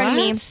right in front of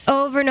me,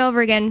 over and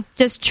over again.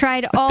 Just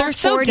tried all 40 keys. They're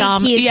so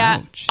dumb.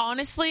 Yeah,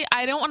 honestly,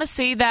 I don't want to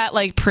say that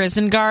like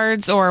prison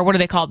guards, or what are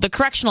they called? The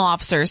correctional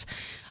officers.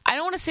 I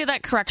don't want to say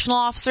that correctional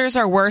officers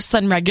are worse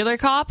than regular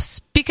cops,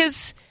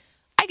 because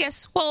I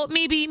guess, well,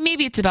 maybe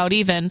it's about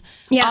even.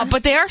 Yeah.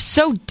 But they are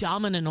so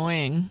dumb and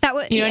annoying. You know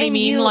what I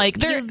mean?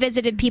 You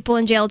visited people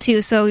in jail too,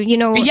 so you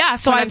know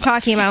what I'm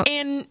talking about.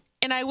 And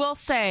I will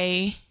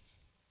say,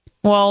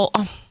 well,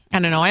 I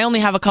don't know, I only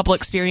have a couple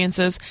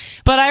experiences,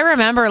 but I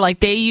remember like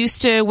they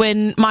used to,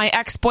 when my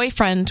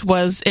ex-boyfriend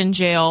was in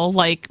jail,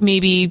 like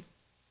maybe,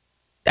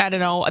 I don't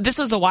know, this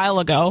was a while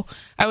ago.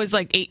 I was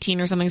like 18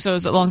 or something, so it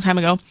was a long time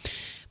ago.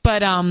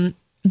 But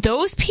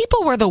those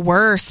people were the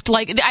worst.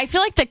 Like, I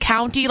feel like the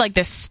county, like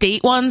the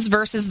state ones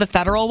versus the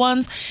federal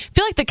ones, I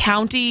feel like the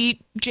county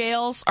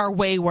jails are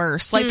way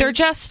worse. Like, they're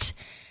just,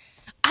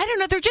 I don't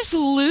know, they're just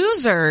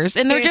losers.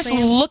 And they're just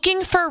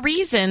looking for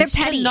reasons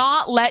to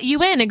not let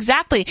you in.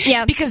 Exactly.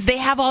 Yeah. Because they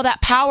have all that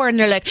power, and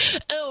they're like,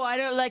 oh, I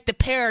don't like the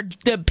pair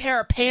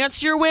of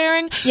pants you're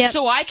wearing,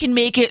 so I can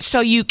make it so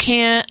you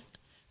can't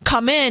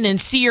come in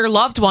and see your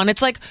loved one.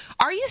 It's like,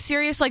 are you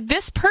serious? Like,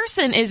 this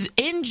person is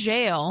in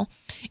jail,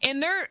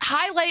 and their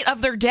highlight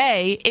of their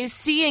day is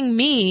seeing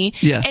me.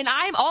 Yes. And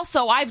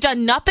I've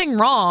done nothing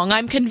wrong.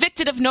 I'm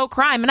convicted of no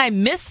crime, and I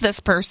miss this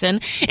person,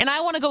 and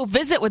I want to go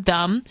visit with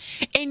them.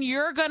 And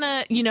you're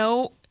gonna,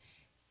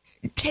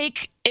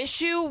 take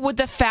issue with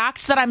the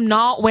fact that I'm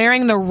not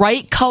wearing the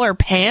right color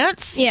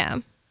pants? Yeah.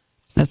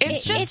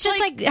 It's just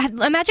like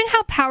imagine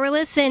how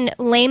powerless and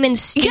lame and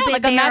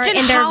stupid they are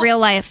in their real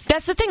life.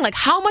 That's the thing. Like,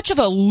 how much of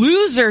a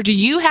loser do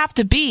you have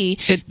to be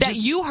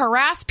you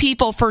harass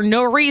people for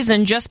no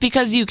reason just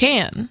because you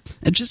can?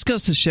 It just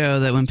goes to show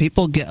that when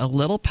people get a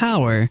little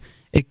power,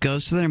 it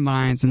goes to their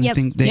minds, and they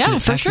think they can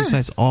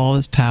exercise all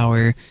this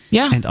power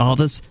and all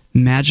this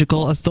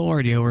magical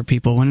authority over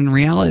people, when in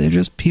reality they're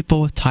just people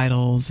with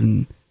titles.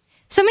 And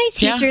so many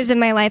teachers in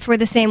my life were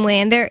the same way,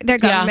 and their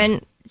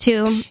government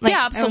too. Like,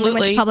 absolutely. I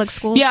went to public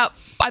schools. Yeah,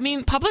 I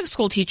mean, public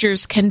school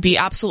teachers can be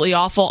absolutely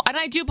awful, and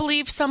I do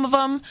believe some of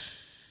them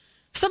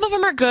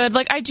are good.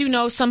 Like, I do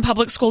know some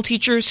public school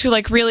teachers who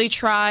like really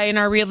try and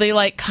are really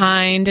like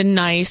kind and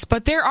nice,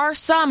 but there are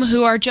some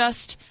who are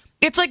just,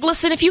 it's like,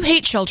 listen, if you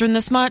hate children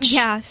this much,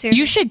 seriously,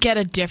 you should get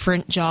a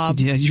different job.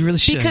 Yeah, you really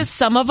should. Because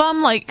some of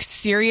them, like,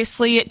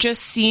 seriously, it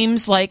just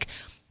seems like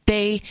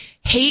They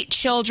hate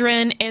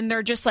children, and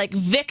they're just like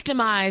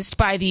victimized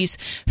by these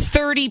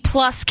 30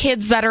 plus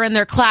kids that are in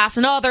their class,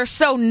 and they're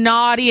so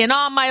naughty, and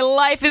my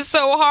life is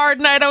so hard,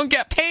 and I don't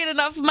get paid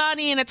enough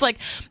money. And it's like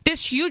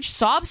this huge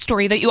sob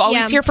story that you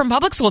always hear from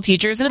public school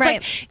teachers. And it's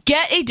like,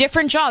 get a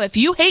different job. If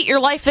you hate your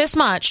life this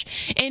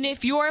much, and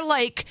if you're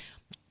like,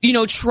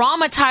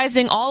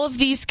 traumatizing all of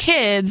these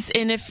kids,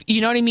 and if,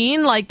 you know what I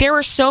mean? Like, there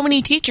were so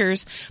many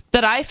teachers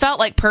that I felt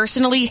like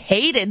personally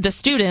hated the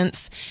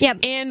students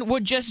and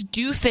would just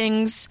do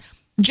things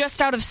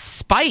just out of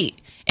spite.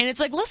 And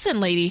it's like, listen,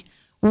 lady,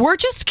 we're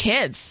just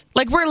kids.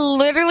 Like, we're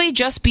literally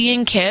just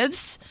being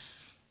kids.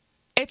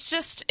 It's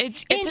just,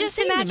 it's just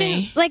insane imagine, to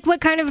me. like,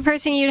 what kind of a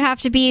person you'd have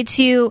to be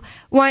to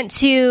want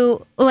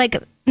to, like,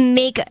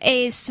 make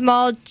a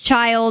small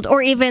child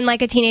or even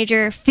like a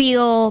teenager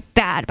feel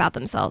bad about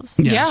themselves.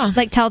 Yeah.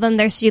 Like, tell them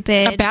they're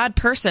stupid. A bad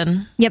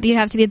person. Yep, you'd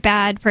have to be a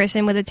bad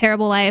person with a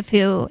terrible life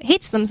who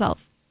hates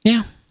themselves.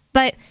 Yeah.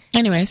 But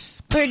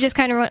anyways, we just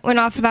kind of went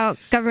off about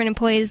government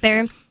employees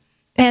there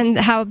and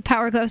how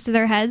power goes to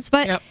their heads.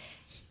 But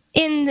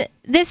in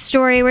this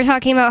story, we're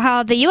talking about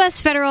how the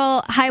U.S.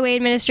 Federal Highway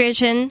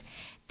Administration,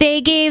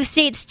 they gave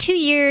states 2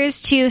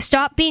 years to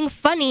stop being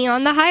funny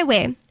on the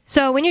highway.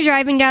 So when you're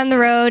driving down the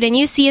road and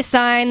you see a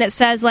sign that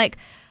says, like,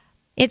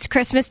 it's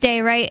Christmas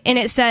Day, right? And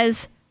it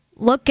says,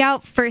 look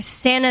out for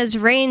Santa's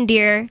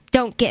reindeer,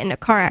 don't get in a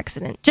car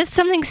accident. Just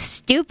something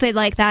stupid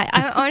like that.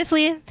 I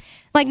honestly,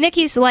 like,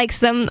 Nikki likes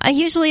them.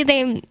 Usually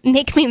they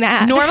make me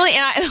mad. Normally,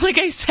 and like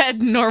I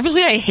said,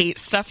 normally I hate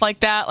stuff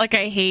like that. Like,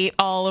 I hate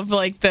all of,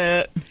 like,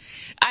 the...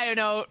 I don't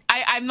know.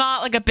 I'm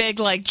not, like, a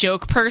big, like,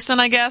 joke person,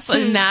 I guess,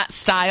 in that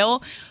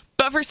style.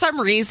 But for some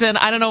reason,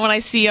 I don't know, when I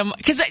see them,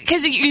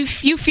 because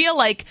you feel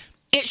like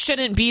it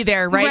shouldn't be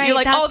there, right? You're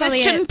like,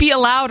 this shouldn't be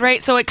allowed,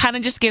 right? So it kind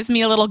of just gives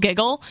me a little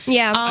giggle.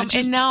 Yeah.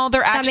 And now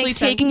they're actually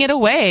taking it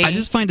away. I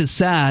just find it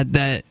sad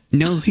that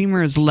no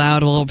humor is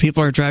allowed while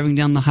people are driving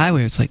down the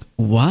highway. It's like,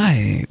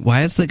 why?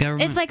 Why is the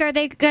government... It's like, are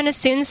they going to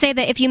soon say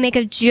that if you make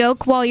a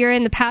joke while you're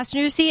in the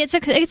passenger seat, it's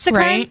a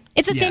crime?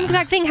 It's the same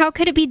exact thing. How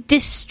could it be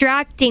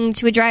distracting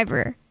to a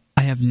driver?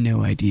 I have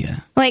no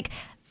idea. Like,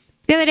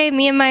 the other day,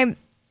 me and my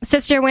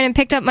sister went and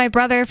picked up my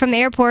brother from the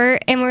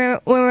airport, and when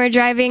we were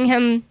driving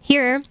him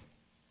here,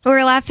 we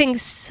were laughing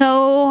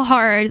so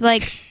hard.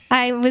 Like,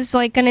 I was,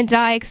 like, going to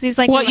die, because he's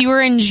like... What, you were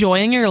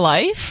enjoying your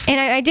life? And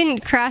I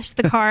didn't crash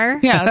the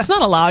car. Yeah, it's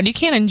not allowed. You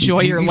can't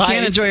enjoy your life. You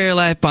can't enjoy your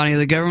life, Bonnie.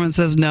 The government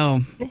says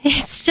no.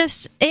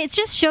 It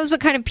just shows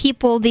what kind of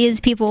people these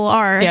people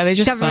are. Yeah, they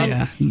just...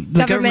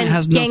 The government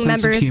has no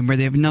sense of humor.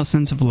 They have no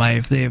sense of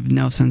life. They have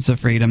no sense of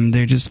freedom.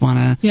 They just want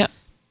to... Yep.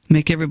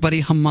 Make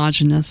everybody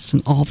homogenous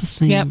and all the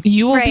same. Yep.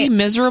 You will be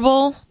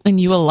miserable, and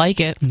you will like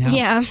it.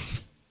 Yeah.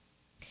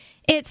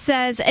 It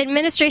says,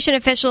 administration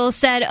officials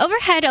said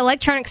overhead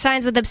electronic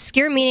signs with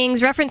obscure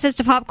meanings, references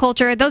to pop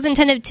culture, those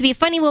intended to be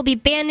funny, will be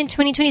banned in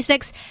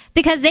 2026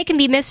 because they can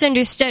be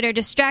misunderstood or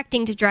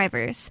distracting to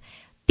drivers.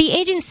 The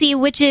agency,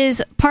 which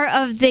is part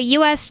of the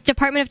U.S.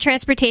 Department of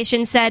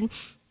Transportation, said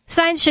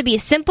signs should be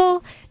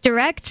simple,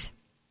 direct,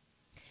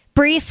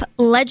 brief,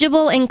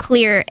 legible, and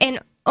clear, and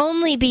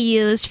only be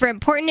used for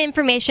important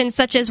information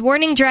such as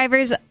warning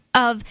drivers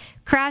of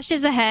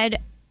crashes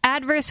ahead,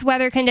 adverse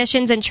weather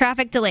conditions, and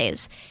traffic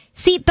delays.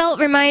 Seatbelt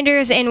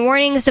reminders and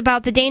warnings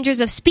about the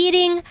dangers of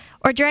speeding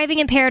or driving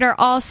impaired are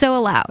also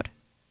allowed.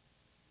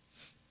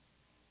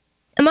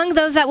 Among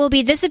those that will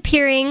be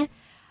disappearing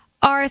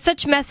are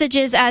such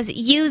messages as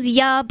 "Use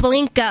ya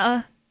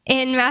blinka"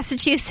 in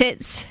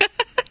Massachusetts.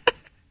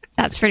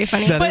 That's pretty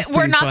funny. But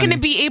we're not going to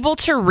be able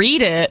to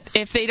read it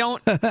if they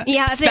don't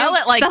spell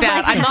it like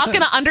that. I'm not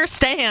going to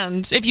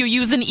understand if you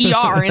use an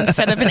ER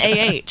instead of an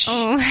AH.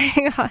 Oh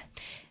my God.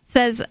 It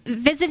says,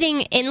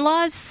 visiting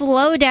in-laws,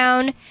 slow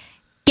down,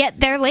 get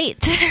there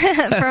late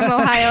from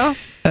Ohio.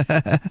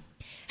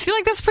 See,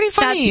 like, that's pretty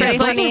funny. That's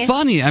pretty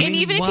funny. I mean, and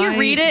even if you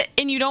read it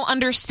and you don't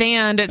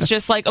understand, it's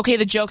just like, okay,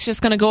 the joke's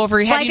just going to go over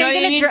your head. Like, you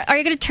know are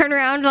you going to turn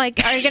around?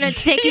 Like, are you going to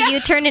take a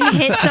U-turn and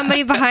hit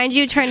somebody behind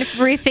you trying to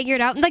refigure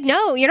it out? Like,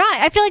 no, you're not.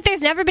 I feel like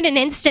there's never been an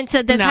instance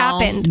that this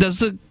happened. Does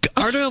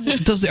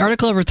the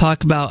article ever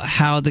talk about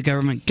how the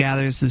government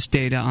gathers this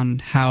data on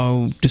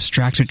how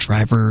distracted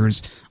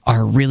drivers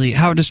are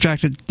how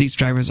distracted these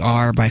drivers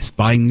are by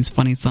spotting these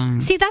funny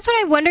signs? See, that's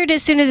what I wondered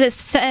as soon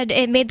as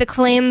it made the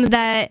claim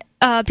that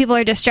people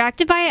are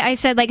distracted by it. I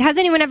said, like, has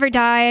anyone ever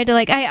died?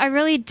 Like, I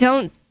really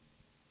don't.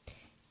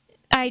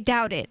 I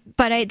doubt it,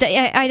 but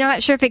I'm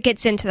not sure if it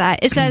gets into that.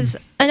 It says,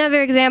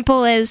 another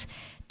example is,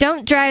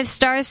 don't drive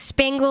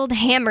Star-Spangled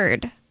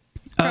Hammered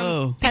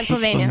from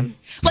Pennsylvania.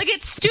 Like,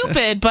 it's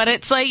stupid, but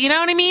it's like, you know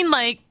what I mean?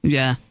 Like,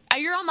 yeah,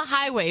 you're on the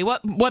highway.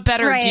 What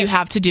better do you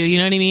have to do? You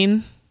know what I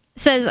mean?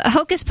 says,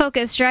 Hocus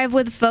Pocus, drive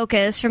with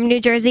focus from New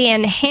Jersey,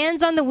 and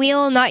hands on the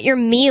wheel, not your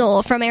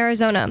meal from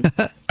Arizona.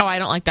 Oh, I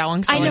don't like that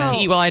one because I like to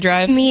eat while I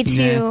drive. Me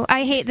too. Yeah.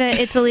 I hate that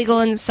it's illegal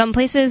in some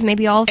places,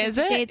 maybe all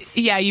 50 states.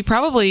 Yeah, you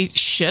probably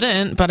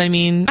shouldn't, but I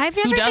mean, I've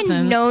never who doesn't?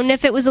 even known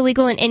if it was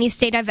illegal in any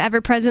state I've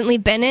ever presently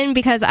been in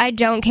because I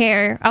don't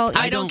care.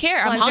 I don't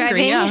care. I'm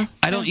hungry, yeah.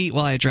 I don't eat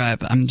while I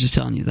drive. I'm just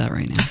telling you that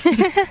right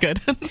now. Good.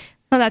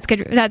 Well, that's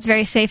good. That's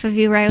very safe of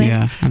you, Riley.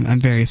 Yeah,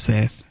 I'm very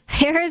safe.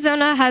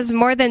 Arizona has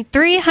more than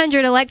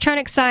 300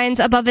 electronic signs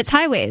above its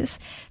highways.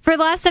 For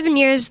the last 7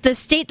 years, the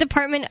State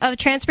Department of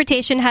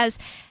Transportation has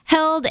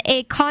held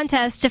a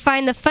contest to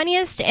find the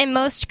funniest and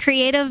most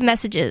creative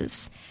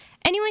messages.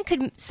 Anyone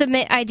could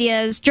submit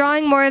ideas,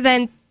 drawing more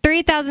than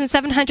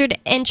 3,700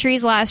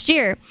 entries last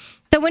year.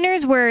 The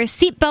winners were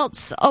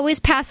seatbelts always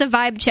pass a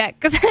vibe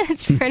check.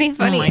 That's pretty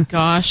funny. Oh my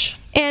gosh.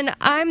 And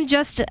I'm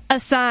just a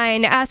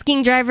sign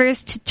asking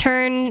drivers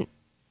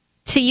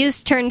to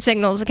use turn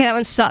signals. Okay, that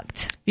one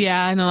sucked.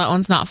 Yeah, I know that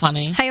one's not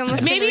funny. I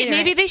almost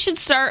maybe they should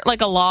start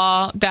like a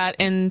law that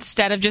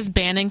instead of just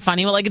banning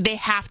funny, well, like they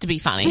have to be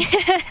funny.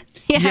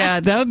 Yeah,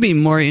 that would be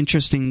more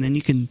interesting. Then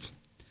you can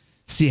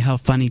see how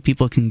funny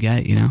people can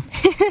get, you know?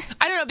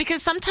 I don't know,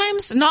 because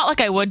sometimes, not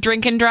like I would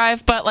drink and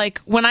drive, but like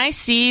when I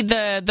see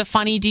the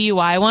funny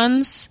DUI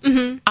ones,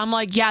 I'm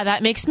like, yeah,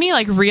 that makes me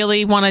like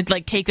really want to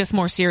like take this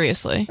more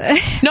seriously.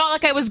 Not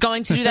like I was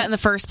going to do that in the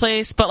first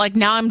place, but like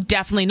now I'm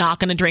definitely not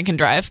going to drink and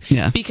drive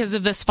because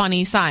of this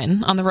funny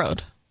sign on the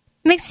road.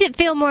 Makes it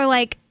feel more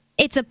like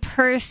it's a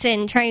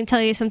person trying to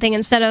tell you something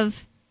instead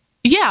of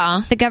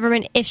the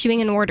government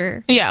issuing an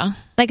order. Yeah.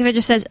 Like if it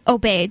just says,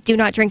 obey, do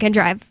not drink and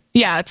drive.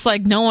 Yeah, it's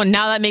like no one,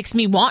 now that makes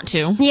me want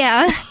to.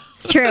 Yeah,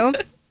 it's true.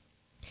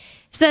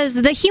 Says,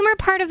 the humor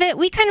part of it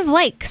we kind of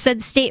like,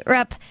 said State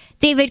Rep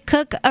David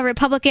Cook, a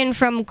Republican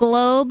from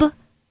Globe,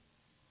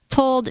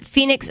 told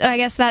Phoenix, I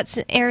guess that's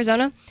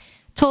Arizona,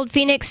 told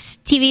Phoenix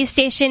TV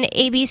station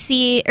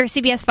ABC or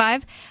CBS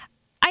 5,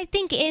 I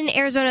think in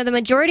Arizona the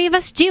majority of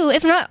us do,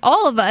 if not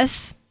all of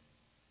us.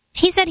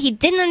 He said he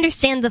didn't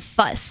understand the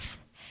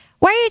fuss.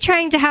 Why are you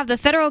trying to have the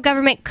federal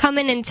government come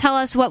in and tell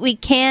us what we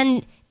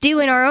can do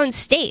in our own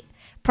state?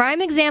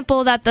 Prime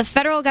example that the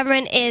federal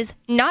government is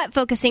not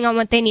focusing on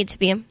what they need to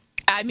be.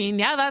 I mean,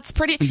 yeah, that's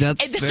pretty.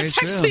 That's very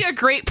true. Actually a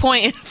great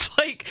point. It's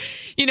like,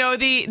 you know,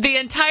 the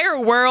entire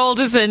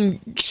world is in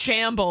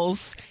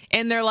shambles,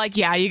 and they're like,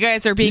 yeah, you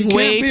guys are being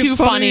way too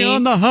funny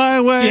on the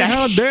highway. Yeah.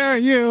 How dare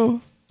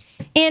you?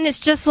 And it's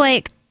just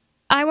like,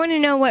 I want to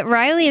know what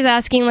Riley is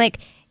asking. Like,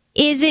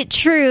 is it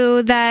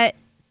true that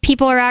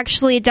people are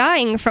actually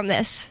dying from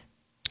this?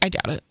 I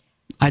doubt it.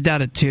 I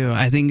doubt it too.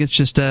 I think it's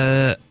just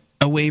a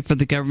way for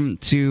the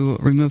government to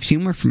remove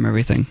humor from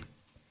everything.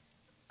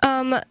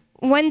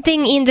 One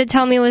thing Ian did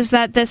tell me was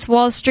that this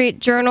Wall Street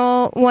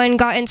Journal one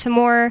got into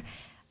more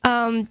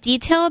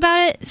detail about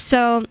it.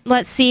 So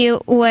let's see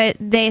what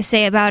they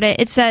say about it.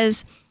 It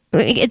says,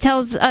 it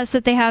tells us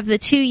that they have the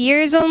 2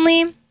 years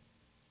only.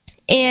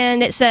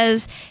 And it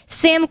says,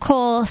 Sam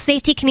Cole,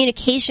 Safety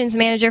Communications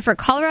Manager for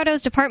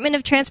Colorado's Department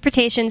of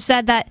Transportation,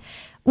 said that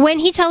when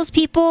he tells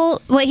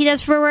people what he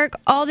does for work,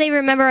 all they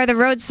remember are the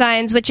road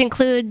signs, which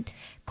include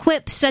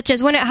quips such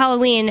as one at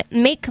Halloween,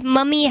 make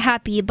mummy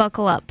happy,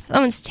 buckle up. That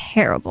one's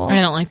terrible.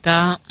 I don't like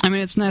that. I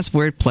mean, it's nice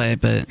wordplay,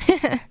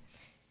 but...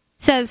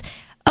 Says,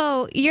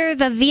 oh, you're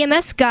the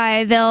VMS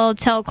guy, they'll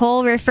tell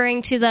Cole,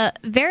 referring to the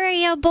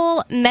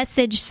variable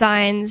message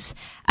signs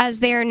as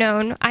they are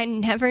known. I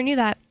never knew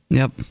that.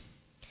 Yep.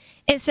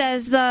 It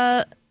says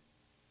the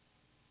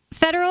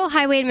Federal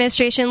Highway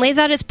Administration lays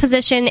out its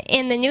position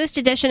in the newest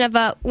edition of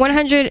a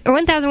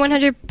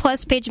 1,100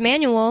 plus page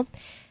manual.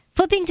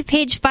 Flipping to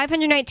page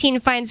 519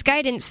 finds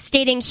guidance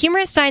stating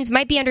humorous signs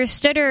might be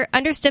understood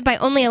by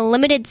only a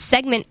limited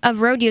segment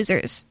of road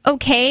users.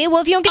 Okay, well,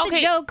 if you don't get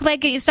the joke,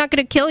 like, it's not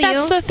going to kill you.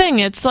 That's the thing.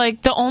 It's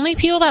like the only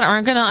people that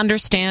aren't going to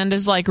understand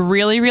is like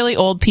really, really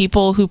old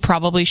people who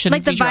probably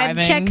shouldn't be driving.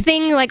 Like the vibe check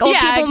thing, like old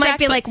people might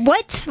be like,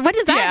 what? What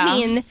does that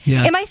mean?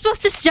 Yeah. Am I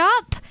supposed to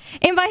stop?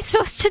 Am I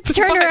supposed to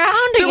turn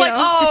around? They're like,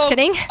 just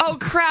kidding. Oh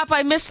crap!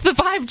 I missed the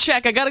vibe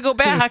check. I gotta go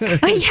back. Yeah.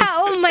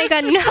 Oh my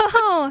god,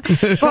 no.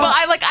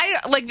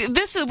 Well,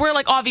 this is, we're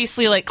like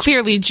obviously like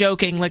clearly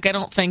joking. Like I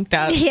don't think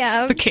that's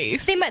the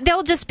case.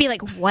 They'll just be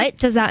like, what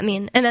does that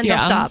mean? And then they'll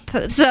stop.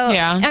 So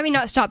I mean,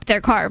 not stop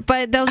their car,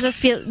 but they'll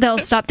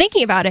stop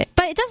thinking about it.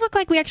 But it does look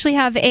like we actually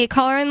have a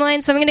caller in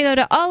line. So I'm gonna go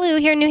to Alu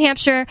here in New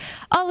Hampshire.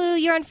 Alu,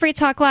 you're on Free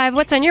Talk Live.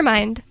 What's on your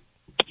mind?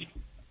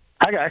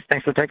 Hi, guys.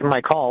 Thanks for taking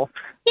my call.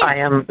 Yeah. I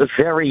am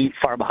very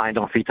far behind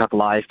on Free Talk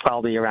Live,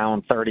 probably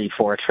around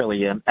 34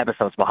 trillion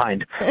episodes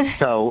behind.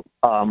 So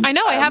I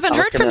know. I haven't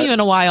heard from you in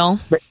a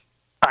while.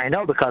 I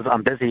know, because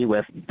I'm busy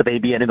with The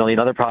Baby and a million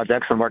other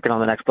projects. I'm working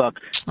on the next book.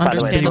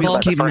 Understandable.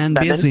 Keep men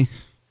busy.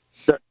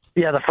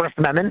 The First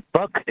Amendment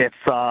book, it's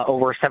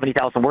over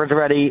 70,000 words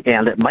already,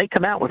 and it might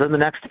come out within the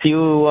next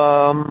few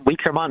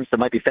weeks or months. It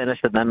might be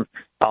finished, and then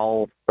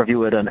I'll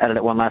review it and edit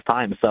it one last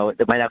time. So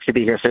it might actually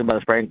be here soon by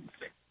the spring.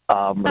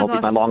 It'll be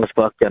my longest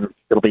book, and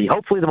it'll be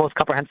hopefully the most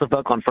comprehensive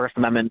book on First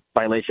Amendment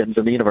violations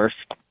in the universe.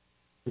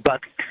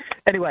 But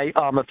anyway,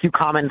 a few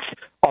comments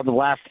on the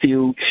last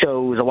few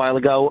shows a while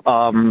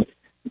ago.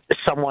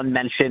 Someone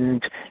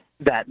mentioned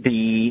that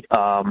the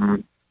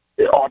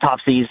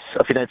autopsies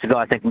a few minutes ago,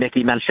 I think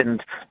Nikki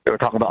mentioned, they were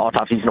talking about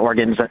autopsies and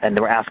organs, and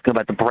they were asking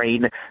about the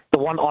brain. The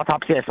one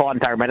autopsy I saw in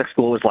paramedic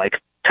school was like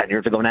 10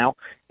 years ago now,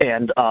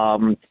 and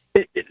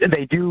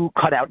they do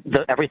cut out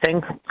everything,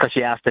 because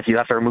she asked if you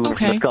have to remove it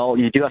from the skull.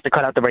 You do have to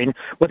cut out the brain.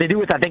 What they do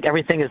with, I think,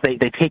 everything is they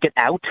take it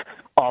out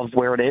of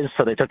where it is.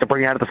 So they took the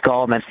brain out of the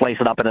skull and then slice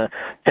it up into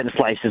thin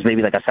slices,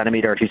 maybe like a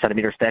centimeter or 2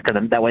 centimeters thick, and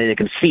then that way they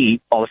can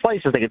see all the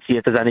slices. They can see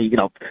if there's any,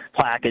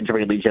 plaque,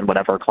 injury, lesion,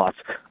 whatever, clots.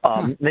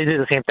 They do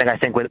the same thing, I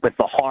think, with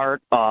the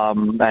heart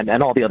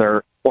and all the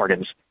other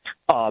organs.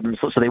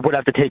 So they would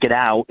have to take it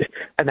out,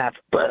 and that's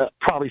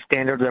probably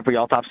standard of every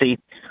autopsy.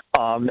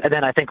 And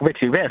then I think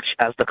Richie Rich,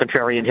 as the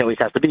contrarian he always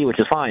has to be, which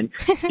is fine,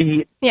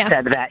 he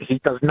said that he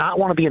does not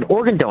want to be an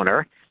organ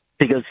donor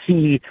because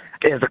he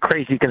is a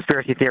crazy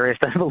conspiracy theorist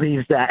that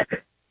believes that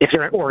if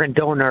you're an organ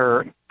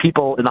donor,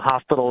 people in the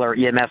hospital or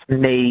EMS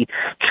may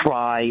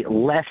try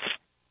less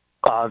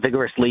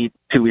vigorously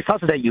to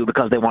resuscitate you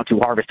because they want to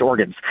harvest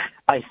organs.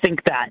 I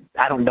think that,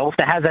 I don't know if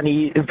that has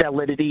any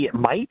validity. It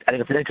might. I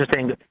think it's an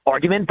interesting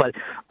argument, but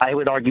I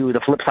would argue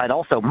the flip side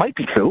also might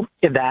be true,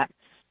 in that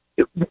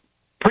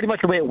pretty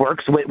much the way it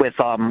works with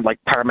like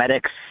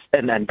paramedics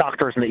and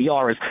doctors in the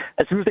ER is,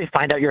 as soon as they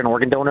find out you're an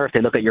organ donor, if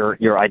they look at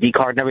your ID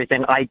card and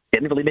everything, I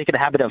didn't really make it a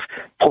habit of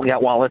pulling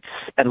out wallets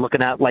and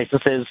looking at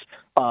licenses.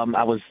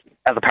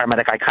 As a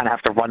paramedic, I kind of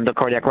have to run the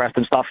cardiac arrest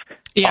and stuff.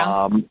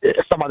 Yeah.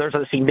 Some others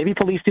I've seen, maybe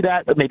police do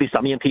that, maybe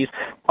some EMTs.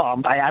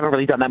 I haven't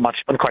really done that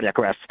much on cardiac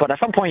arrest. But at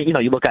some point,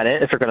 you look at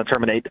it if you're going to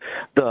terminate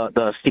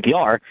the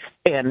CPR,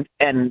 and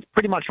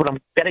pretty much what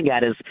I'm getting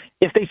at is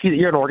if they see that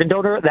you're an organ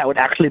donor, that would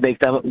actually make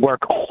them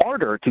work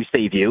harder to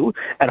save you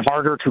and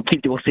harder to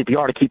keep doing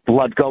CPR, to keep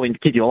blood going, to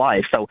keep you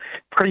alive. So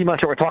pretty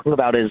much what we're talking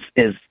about is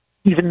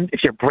even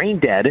if you're brain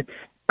dead,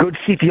 good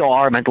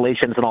CPR,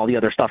 ventilations, and all the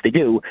other stuff they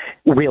do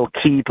will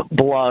keep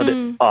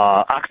blood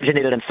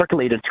oxygenated and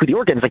circulated to the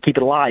organs and keep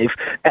it alive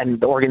and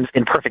the organs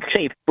in perfect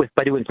shape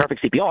by doing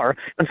perfect CPR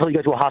until you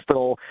go to a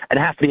hospital, and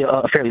it has to be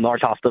a fairly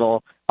large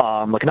hospital.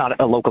 Like not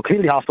a local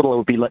community hospital. It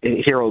would be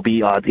here. It would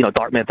be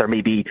Dartmouth or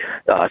maybe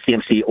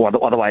CMC or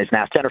otherwise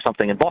Mass Gen or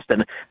something in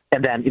Boston.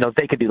 And then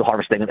they could do the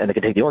harvesting and they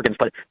could take the organs.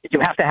 But you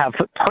have to have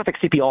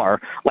perfect CPR.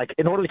 Like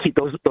in order to keep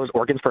those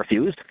organs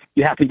perfused,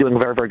 you have to be doing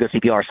very, very good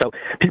CPR. So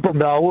people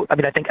know. I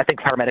mean, I think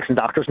paramedics and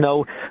doctors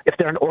know if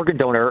they're an organ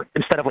donor.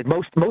 Instead of like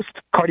most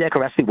cardiac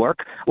arrests we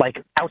work,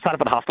 like outside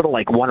of a hospital,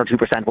 like 1 or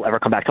 2% will ever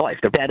come back to life.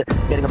 They're dead.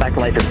 Getting them back to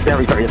life is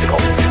very, very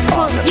difficult.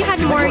 Well, you had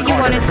more you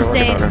wanted to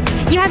say.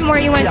 You had more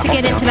you wanted to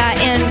get into that,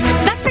 and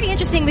that's pretty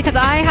interesting because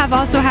I have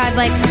also had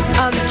like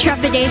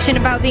trepidation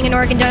about being an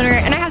organ donor,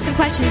 and I have some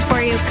questions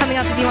for you coming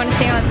up if you want to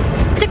stay on.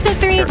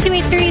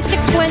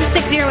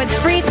 603-283-6160. It's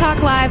Free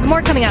Talk Live.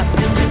 More coming up.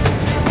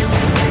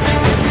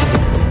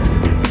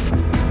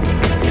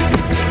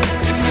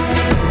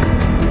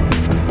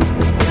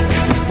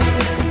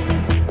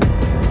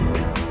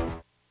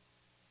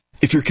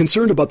 If you're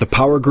concerned about the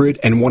power grid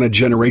and want to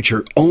generate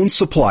your own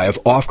supply of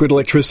off-grid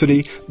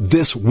electricity,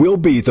 this will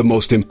be the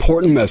most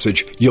important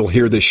message you'll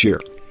hear this year.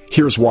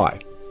 Here's why.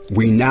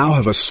 We now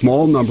have a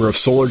small number of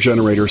solar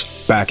generators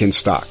back in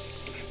stock.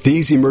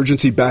 These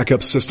emergency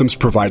backup systems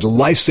provide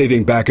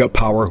life-saving backup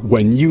power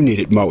when you need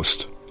it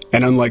most.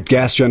 And unlike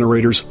gas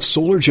generators,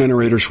 solar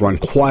generators run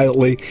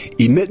quietly,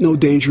 emit no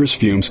dangerous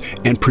fumes,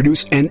 and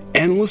produce an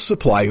endless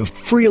supply of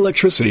free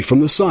electricity from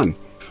the sun.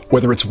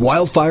 Whether it's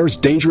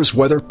wildfires, dangerous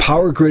weather,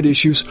 power grid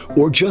issues,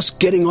 or just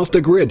getting off the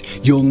grid,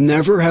 you'll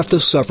never have to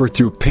suffer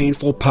through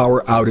painful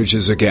power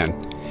outages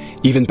again.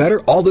 Even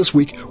better, all this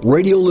week,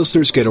 radio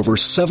listeners get over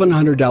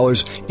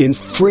 $700 in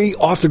free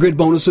off-the-grid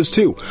bonuses,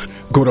 too.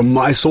 Go to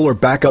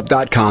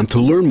mysolarbackup.com to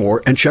learn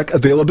more and check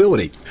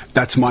availability.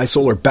 That's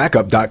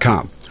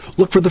mysolarbackup.com.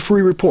 Look for the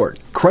free report,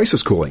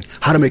 Crisis Cooling,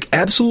 how to make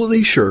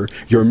absolutely sure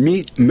your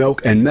meat,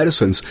 milk, and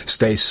medicines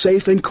stay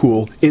safe and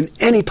cool in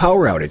any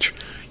power outage.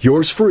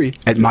 Yours free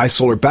at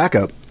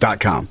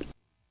mysolarbackup.com.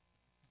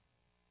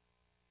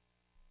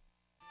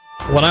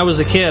 When I was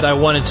a kid, I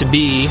wanted to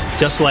be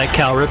just like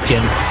Cal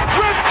Ripken.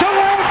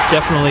 It's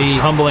definitely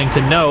humbling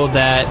to know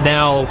that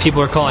now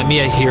people are calling me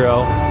a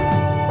hero.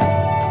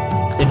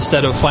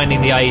 Instead of finding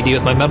the IED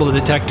with my metal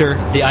detector,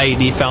 the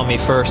IED found me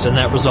first, and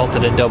that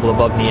resulted in double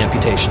above-knee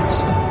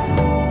amputations.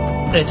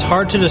 It's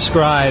hard to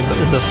describe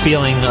the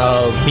feeling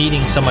of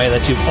meeting somebody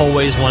that you've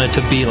always wanted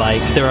to be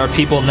like. There are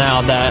people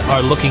now that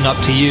are looking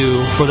up to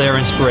you for their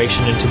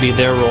inspiration and to be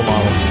their role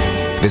model.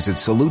 Visit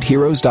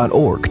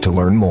SaluteHeroes.org to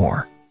learn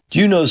more. Do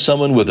you know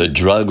someone with a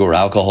drug or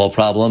alcohol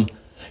problem?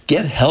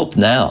 Get help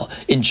now.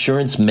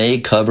 Insurance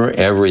may cover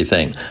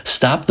everything.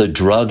 Stop the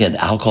drug and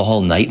alcohol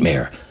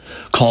nightmare.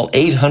 Call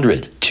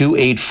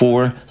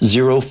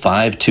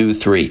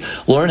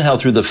 800-284-0523. Learn how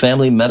through the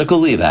Family Medical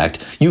Leave Act,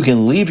 you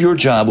can leave your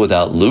job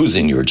without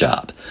losing your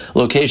job.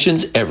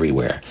 Locations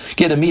everywhere.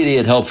 Get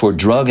immediate help for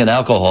drug and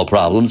alcohol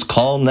problems.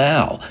 Call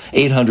now.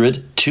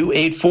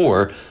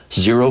 800-284-0523.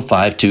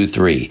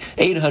 800-284-0523.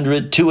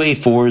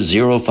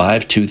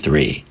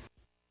 800-284-0523.